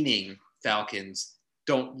 I'm leaning Falcons.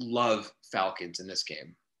 Don't love Falcons in this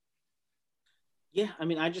game. Yeah, I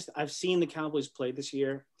mean, I've seen the Cowboys play this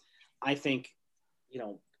year. I think,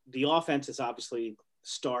 the offense is obviously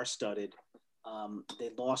star-studded. They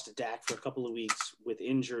lost to Dak for a couple of weeks with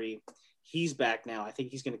injury. He's back now. I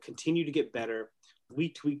think he's going to continue to get better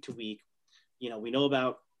week to week. We know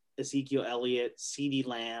about Ezekiel Elliott, CeeDee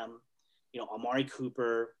Lamb, Amari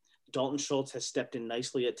Cooper. Dalton Schultz has stepped in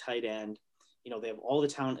nicely at tight end. They have all the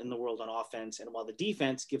talent in the world on offense. And while the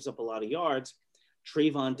defense gives up a lot of yards,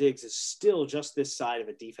 Trayvon Diggs is still just this side of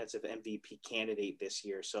a defensive MVP candidate this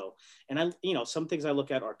year. So, and some things I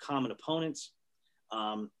look at are common opponents.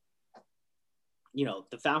 The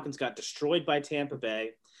Falcons got destroyed by Tampa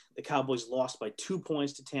Bay. The Cowboys lost by 2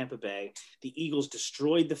 points to Tampa Bay. The Eagles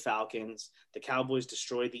destroyed the Falcons. The Cowboys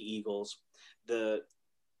destroyed the Eagles. The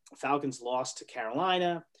Falcons lost to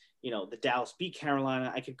Carolina. The Dallas beat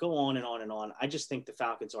Carolina. I could go on and on and on. I just think the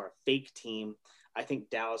Falcons are a fake team. I think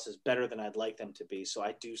Dallas is better than I'd like them to be. So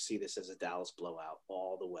I do see this as a Dallas blowout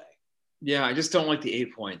all the way. Yeah, I just don't like the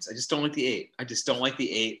 8 points. I just don't like the 8.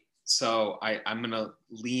 So I'm going to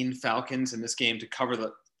lean Falcons in this game to cover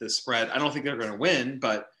the spread. I don't think they're going to win,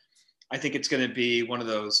 but I think it's going to be one of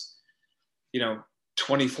those,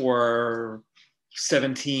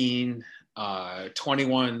 24-17,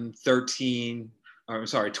 21-13,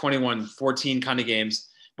 21-14 kind of games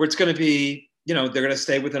where it's going to be, they're going to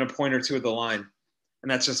stay within a point or two of the line. And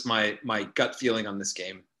that's just my gut feeling on this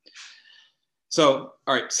game. So,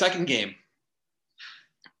 all right, second game.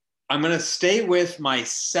 I'm going to stay with my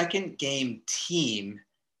second game team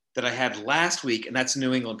that I had last week, and that's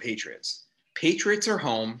New England Patriots. Patriots are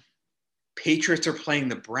home. Patriots are playing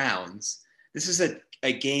the Browns. This is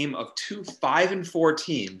a game of 2 5-4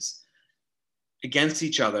 teams against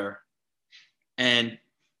each other. And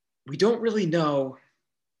we don't really know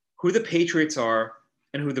who the Patriots are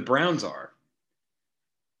and who the Browns are.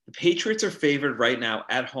 The Patriots are favored right now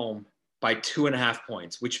at home by 2.5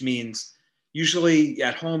 points, which means usually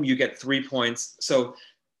at home you get 3 points. So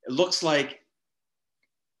it looks like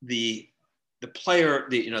the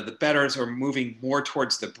the bettors are moving more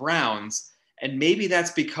towards the Browns, and maybe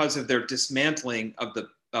that's because of their dismantling of the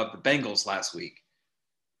Bengals last week.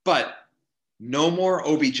 But no more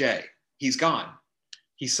OBJ. He's gone.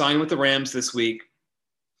 He signed with the Rams this week.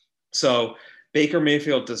 So Baker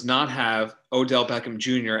Mayfield does not have Odell Beckham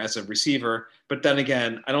Jr. as a receiver. But then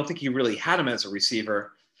again, I don't think he really had him as a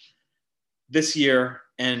receiver this year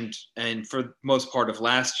and for the most part of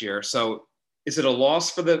last year. So is it a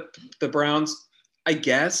loss for the Browns? I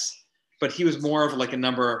guess. But he was more of like a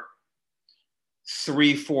number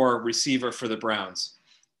 3-4 receiver for the Browns.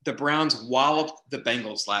 The Browns walloped the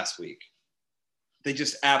Bengals last week. They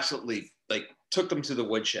just absolutely took them to the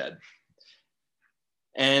woodshed.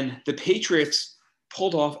 And the Patriots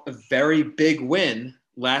pulled off a very big win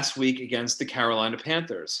last week against the Carolina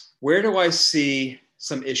Panthers. Where do I see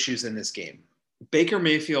some issues in this game? Baker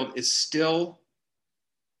Mayfield is still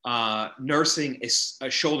nursing a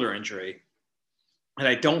shoulder injury, and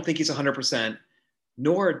I don't think he's 100%,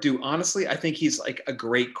 nor honestly, I think he's like a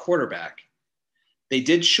great quarterback. They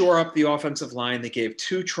did shore up the offensive line. They gave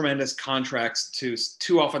 2 tremendous contracts to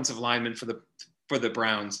 2 offensive linemen for the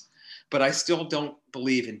Browns, but I still don't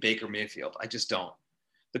believe in Baker Mayfield. I just don't.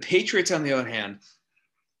 The Patriots, on the other hand,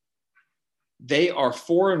 they are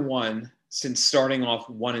 4-1 since starting off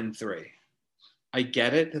 1-3. I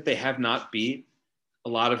get it that they have not beat a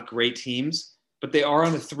lot of great teams, but they are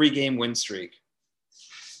on a 3-game win streak.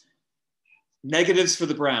 Negatives for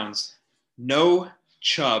the Browns: no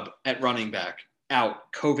Chubb at running back,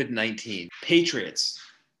 out, COVID-19. Patriots,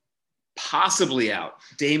 possibly out,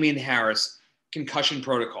 Damian Harris, concussion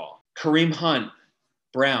protocol. Kareem Hunt,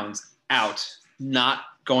 Browns, out, not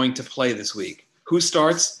going to play this week. Who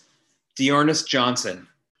starts? D'Ernest Johnson.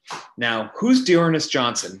 Now, who's D'Ernest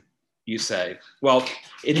Johnson, you say? Well,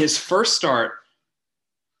 in his first start,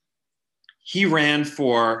 he ran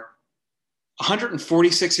for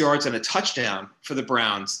 146 yards and a touchdown for the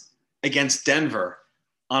Browns against Denver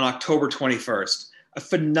on October 21st. A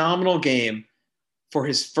phenomenal game for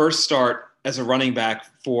his first start as a running back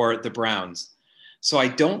for the Browns. So I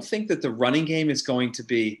don't think that the running game is going to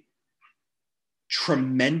be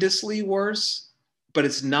tremendously worse, but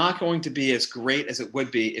it's not going to be as great as it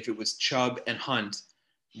would be if it was Chubb and Hunt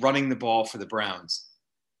running the ball for the Browns.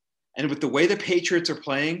 And with the way the Patriots are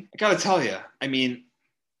playing, I got to tell you, I mean,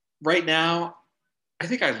 right now, I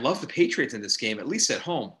think I love the Patriots in this game, at least at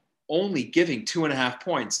home, only giving 2.5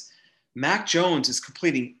 points. Mac Jones is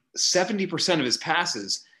completing 70% of his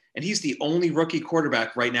passes, and he's the only rookie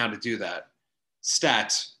quarterback right now to do that.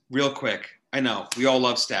 Stats, real quick. I know, we all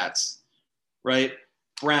love stats, right?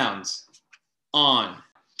 Browns, on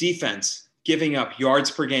defense, giving up yards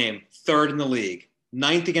per game, 3rd in the league,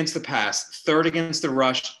 9th against the pass, 3rd against the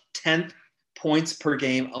rush, 10th points per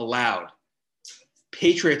game allowed.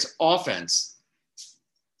 Patriots offense,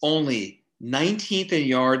 only 19th in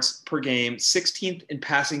yards per game, 16th in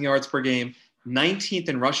passing yards per game, 19th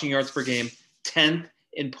in rushing yards per game, 10th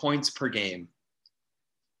in points per game.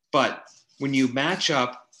 But when you match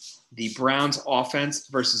up the Browns offense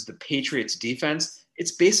versus the Patriots defense,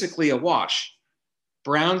 it's basically a wash.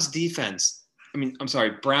 Browns offense,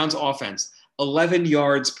 11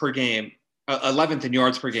 yards per game, 11th in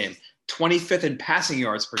yards per game, 25th in passing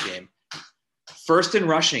yards per game. 1st in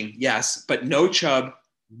rushing, yes, but no Chubb,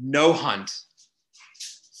 no Hunt.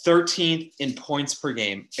 13th in points per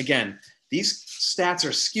game. Again, these stats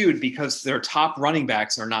are skewed because their top running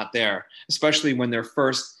backs are not there, especially when they're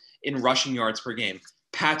 1st in rushing yards per game.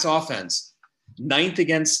 Pat's offense, 9th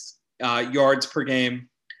against yards per game,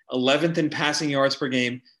 11th in passing yards per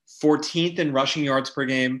game, 14th in rushing yards per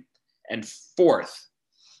game, and 4th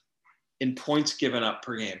in points given up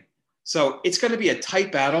per game. So it's going to be a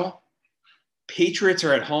tight battle. Patriots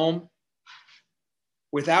are at home.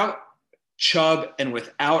 Without Chubb and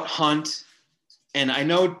without Hunt, and I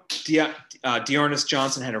know D'Ernest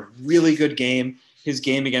Johnson had a really good game, his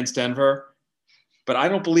game against Denver, but I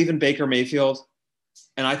don't believe in Baker Mayfield.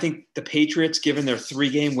 And I think the Patriots, given their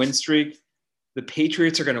 3-game win streak, the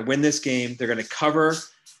Patriots are going to win this game. They're going to cover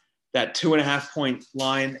that 2.5-point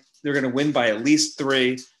line. They're going to win by at least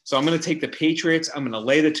 3. So I'm going to take the Patriots. I'm going to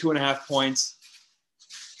lay the 2.5 points.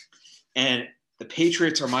 And the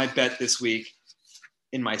Patriots are my bet this week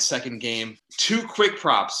in my second game. 2 quick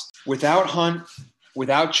props. Without Hunt,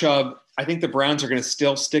 without Chubb, I think the Browns are going to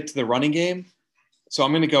still stick to the running game. So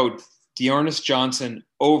I'm going to go D'Ernest Johnson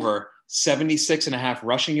over 76.5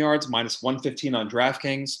 rushing yards, minus 115 on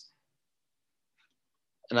DraftKings.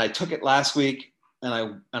 And I took it last week,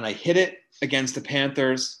 and I hit it against the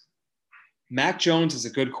Panthers. Mac Jones is a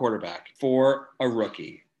good quarterback for a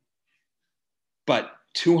rookie. But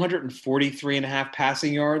 243.5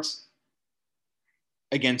 passing yards,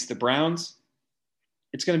 against the Browns.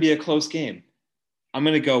 It's going to be a close game. I'm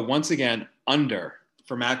going to go once again under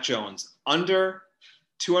for Mac Jones. Under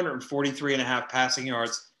 243.5 passing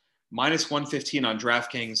yards, minus 115 on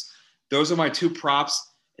DraftKings. Those are my two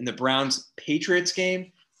props in the Browns-Patriots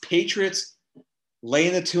game. Patriots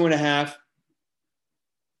laying the 2.5.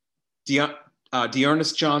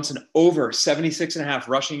 Dearness Johnson over 76.5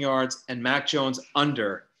 rushing yards, and Mac Jones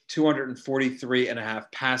under 243.5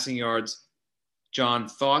 passing yards. John,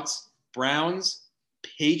 thoughts? Browns,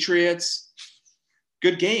 Patriots,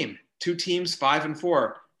 good game. Two teams,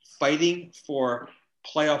 5-4, fighting for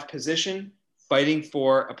playoff position, fighting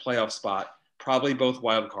for a playoff spot. Probably both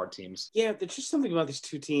wild card teams. Yeah, there's just something about these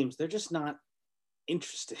two teams. They're just not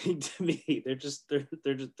interesting to me. They're just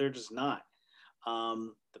not.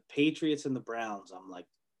 The Patriots and the Browns, I'm like,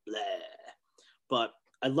 bleh. But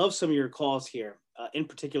I love some of your calls here. In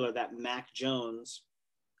particular, that Mac Jones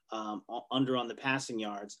under on the passing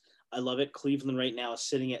yards. I love it. Cleveland right now is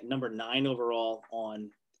sitting at number 9 overall on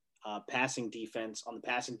passing defense, on the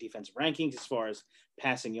passing defense rankings as far as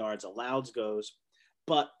passing yards allowed goes.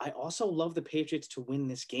 But I also love the Patriots to win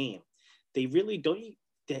this game. They really don't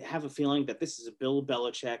have a feeling that this is a Bill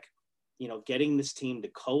Belichick, getting this team to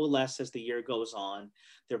coalesce as the year goes on.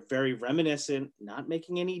 They're very reminiscent, not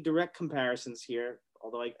making any direct comparisons here,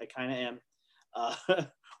 although I kind of am,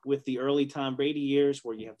 with the early Tom Brady years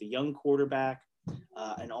where you have the young quarterback,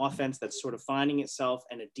 an offense that's sort of finding itself,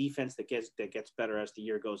 and a defense that gets better as the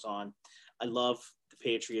year goes on. I love the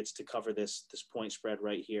Patriots to cover this point spread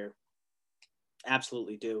right here.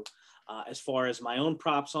 Absolutely do. As far as my own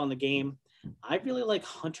props on the game, I really like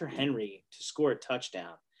Hunter Henry to score a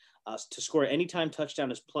touchdown. To score anytime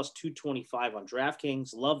touchdown is plus 225 on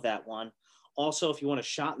DraftKings. Love that one. Also, if you want a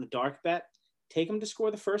shot in the dark bet, take him to score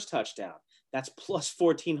the first touchdown. That's plus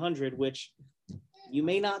 1,400, which you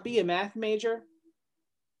may not be a math major.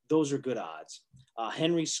 Those are good odds.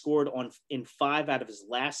 Henry scored in 5 out of his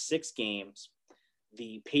last 6 games.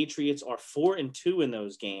 The Patriots are 4-2 in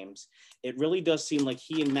those games. It really does seem like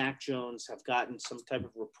he and Mac Jones have gotten some type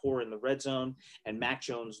of rapport in the red zone, and Mac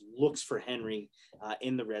Jones looks for Henry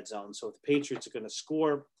in the red zone. So if the Patriots are going to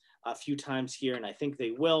score a few times here, and I think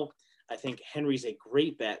they will, I think Henry's a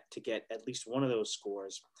great bet to get at least one of those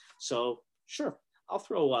scores. So sure, I'll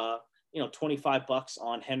throw 25 bucks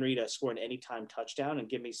on Henry to score an anytime touchdown and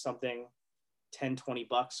give me something 10, 20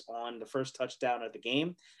 bucks on the first touchdown of the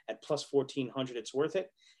game at plus 1,400. It's worth it.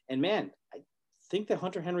 And man, I think that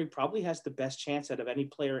Hunter Henry probably has the best chance out of any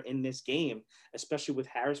player in this game, especially with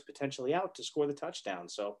Harris potentially out, to score the touchdown.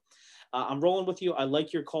 So I'm rolling with you. I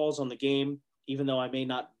like your calls on the game, even though I may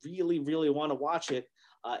not really, really want to watch it.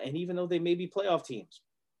 And even though they may be playoff teams,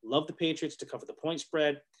 love the Patriots to cover the point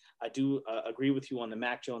spread. I do agree with you on the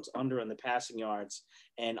Mac Jones under on the passing yards,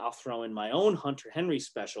 and I'll throw in my own Hunter Henry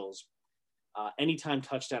specials. Anytime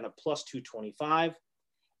touchdown at plus 225,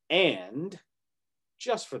 and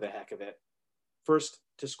just for the heck of it, first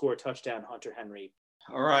to score a touchdown, Hunter Henry.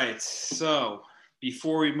 All right, so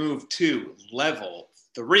before we move to level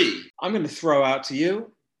 3, I'm going to throw out to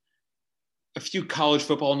you a few college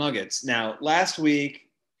football nuggets. Now, last week,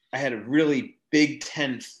 I had a really Big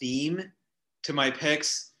Ten theme to my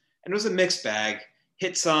picks, and it was a mixed bag.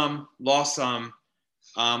 Hit some, lost some.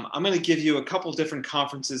 I'm going to give you a couple different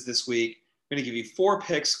conferences this week. I'm going to give you 4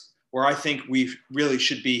 picks where I think we really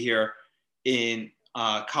should be here in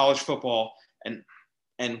college football,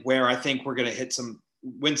 and where I think we're going to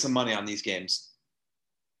win some money on these games.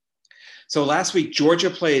 So last week, Georgia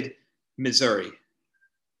played Missouri,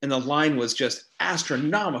 and the line was just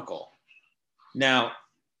astronomical. Now,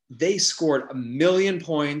 they scored 1 million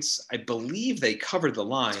points. I believe they covered the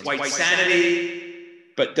line. White sanity.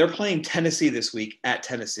 But they're playing Tennessee this week at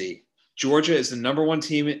Tennessee. Georgia is the number 1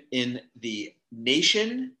 team in the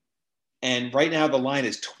nation, and right now the line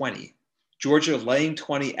is 20. Georgia laying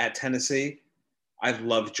 20 at Tennessee. I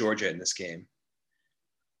love Georgia in this game.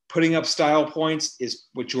 Putting up style points is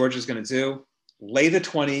what Georgia's going to do. Lay the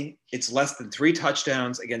 20. It's less than 3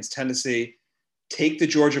 touchdowns against Tennessee. Take the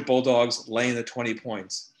Georgia Bulldogs laying the 20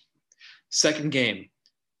 points. Second game,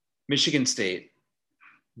 Michigan State.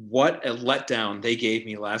 What a letdown they gave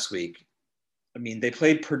me last week. I mean, they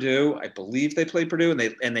played Purdue. I believe they played Purdue,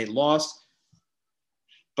 and they lost.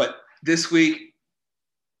 But this week,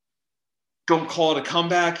 don't call it a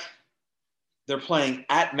comeback. They're playing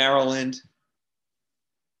at Maryland.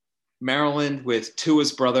 Maryland with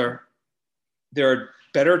Tua's brother. They're a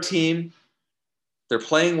better team. They're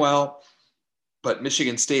playing well, but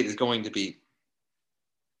Michigan State is going to be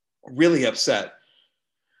really upset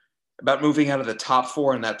about moving out of the top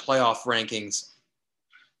 4 in that playoff rankings.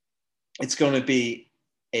 It's going to be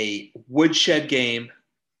a woodshed game.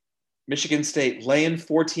 Michigan State laying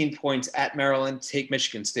 14 points at Maryland. Take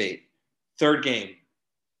Michigan State. Third game,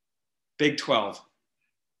 Big 12.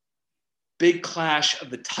 Big clash of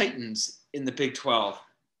the Titans in the Big 12.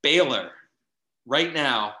 Baylor, right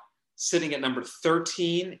now, sitting at number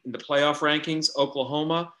 13 in the playoff rankings.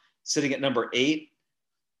 Oklahoma, sitting at number 8.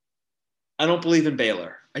 I don't believe in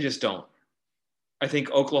Baylor. I just don't. I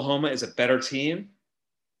think Oklahoma is a better team.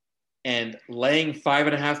 And laying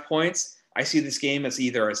 5.5 points, I see this game as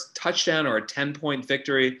either a touchdown or a 10-point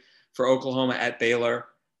victory for Oklahoma at Baylor.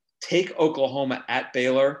 Take Oklahoma at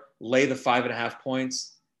Baylor, lay the 5.5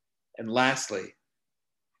 points. And lastly,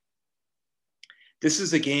 this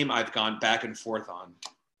is a game I've gone back and forth on.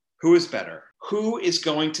 Who is better? Who is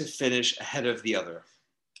going to finish ahead of the other?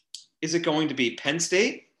 Is it going to be Penn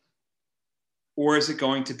State or is it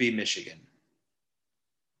going to be Michigan?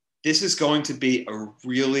 This is going to be a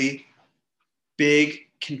really big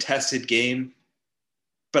contested game,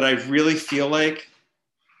 but I really feel like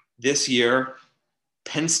this year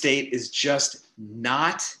Penn State is just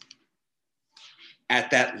not at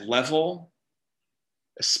that level,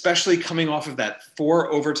 especially coming off of that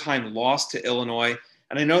 4 overtime loss to Illinois.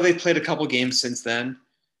 And I know they've played a couple games since then,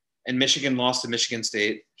 and Michigan lost to Michigan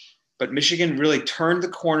State, but Michigan really turned the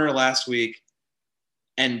corner last week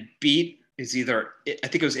and beat I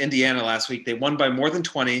think it was Indiana last week. They won by more than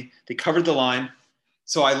 20. They covered the line.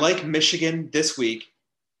 So I like Michigan this week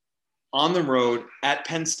on the road at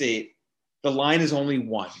Penn State. The line is only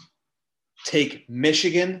 1. Take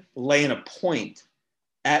Michigan laying a point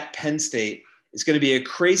at Penn State. It's going to be a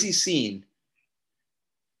crazy scene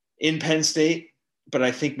in Penn State, but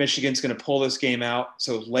I think Michigan's going to pull this game out.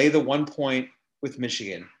 So lay the 1 point with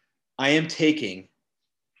Michigan. I am taking,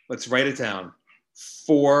 let's write it down,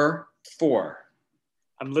 4.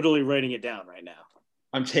 I'm literally writing it down right now.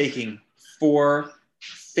 I'm taking 4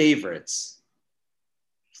 favorites,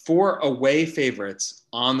 4 away favorites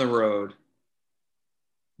on the road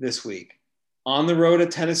this week. On the road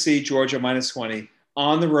at Tennessee, Georgia, -20.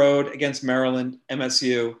 On the road against Maryland,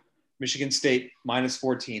 MSU, Michigan State,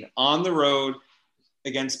 -14. On the road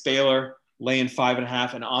against Baylor, laying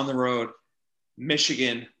 5.5. And on the road,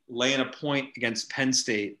 Michigan laying a point against Penn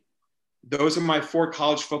State. Those are my 4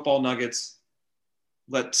 college football nuggets.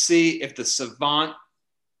 Let's see if the savant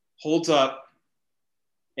holds up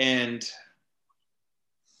and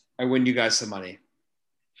I win you guys some money.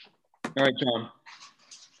 All right, John.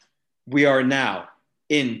 We are now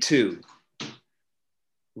into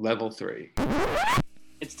level 3.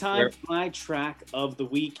 It's time for my track of the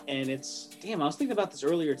week, and I was thinking about this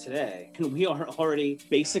earlier today, and we are already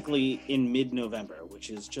basically in mid-November,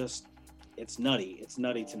 which is just, it's nutty. It's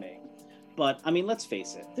nutty to me. But, I mean, let's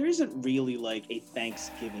face it, there isn't really like a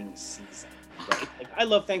Thanksgiving season, right? Like, I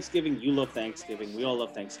love Thanksgiving, you love Thanksgiving, we all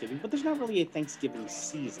love Thanksgiving, but there's not really a Thanksgiving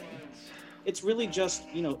season. It's really just,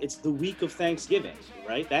 it's the week of Thanksgiving,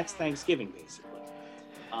 right? That's Thanksgiving, basically.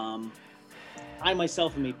 I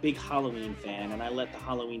myself am a big Halloween fan, and I let the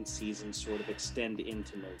Halloween season sort of extend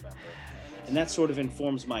into November. And that sort of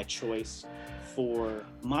informs my choice for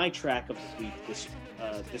my track of the week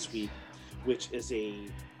this week, which is a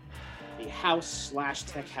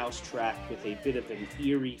house/tech house track with a bit of an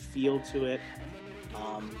eerie feel to it.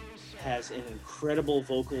 Has an incredible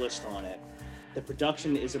vocalist on it. The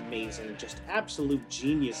production is amazing, just absolute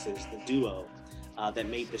geniuses, the duo that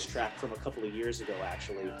made this track from a couple of years ago,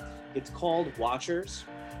 actually. It's called Watchers.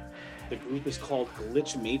 The group is called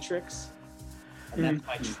Glitch Matrix. And that's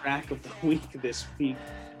my track of the week this week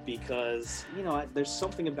because, there's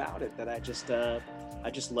something about it that I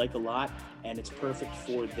just like a lot, and it's perfect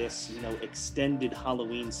for this, extended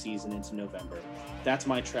Halloween season into November. That's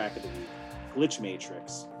my track of the week. Glitch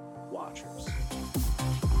Matrix, Watchers.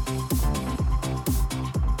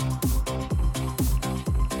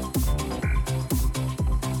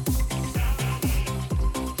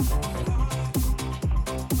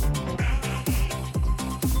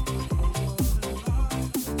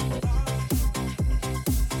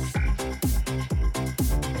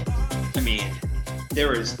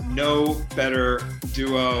 There is no better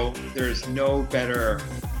duo. There's no better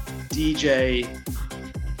DJ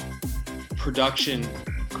production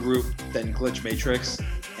group than Glitch Matrix.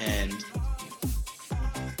 And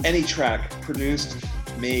any track produced,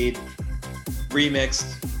 made,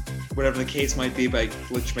 remixed, whatever the case might be by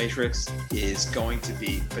Glitch Matrix is going to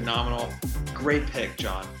be phenomenal. Great pick,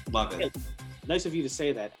 John. Love it. Nice of you to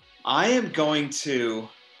say that. I am going to...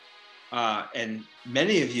 and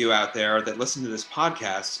many of you out there that listen to this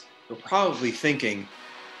podcast are probably thinking,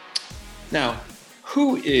 now,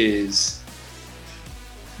 who is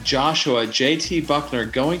Joshua JT Buckner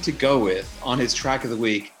going to go with on his track of the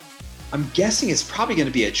week? I'm guessing it's probably going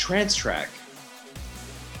to be a trance track.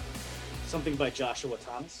 Something by Joshua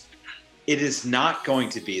Thomas. It is not going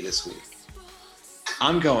to be this week.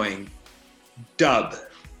 I'm going dub.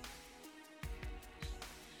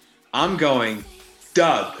 I'm going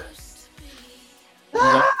dub.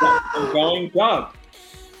 I'm going dub.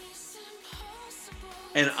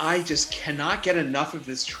 And I just cannot get enough of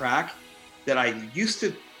this track that I used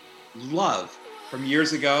to love from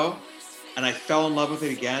years ago. And I fell in love with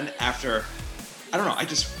it again after, I don't know, I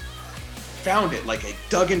just found it. Like I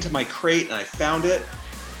dug into my crate and I found it.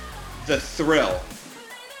 The Thrill,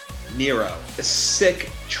 Nero. A sick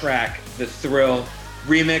track, The Thrill.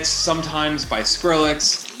 Remixed sometimes by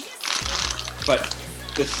Skrillex. But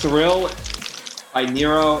The Thrill by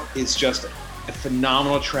Nero is just a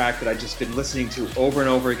phenomenal track that I've just been listening to over and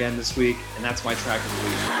over again this week. And that's my track of the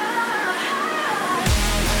week.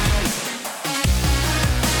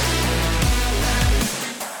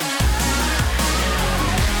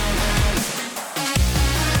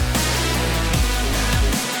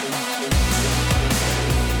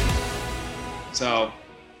 So,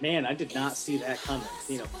 man, I did not see that coming.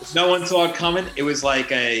 You know, no one saw it coming. It was like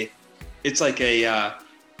it's like a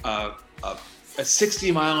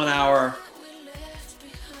 60 mile an hour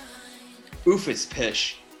oofus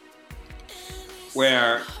pitch,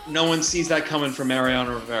 where no one sees that coming from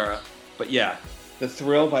Mariano Rivera. But yeah, The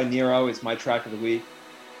Thrill by Nero is my track of the week.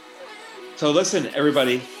 So listen,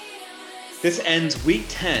 everybody, this ends week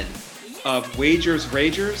 10 of Wagers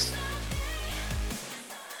Ragers.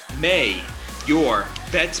 May your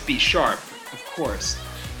bets be sharp, of course.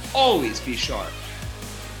 Always be sharp.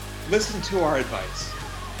 Listen to our advice.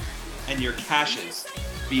 And your cashes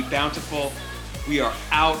be bountiful. We are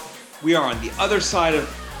out. We are on the other side of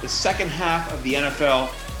the second half of the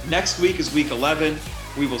NFL. Next week is week 11.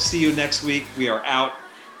 We will see you next week. We are out.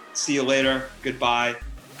 See you later. Goodbye.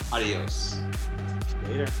 Adios.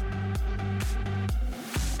 Later.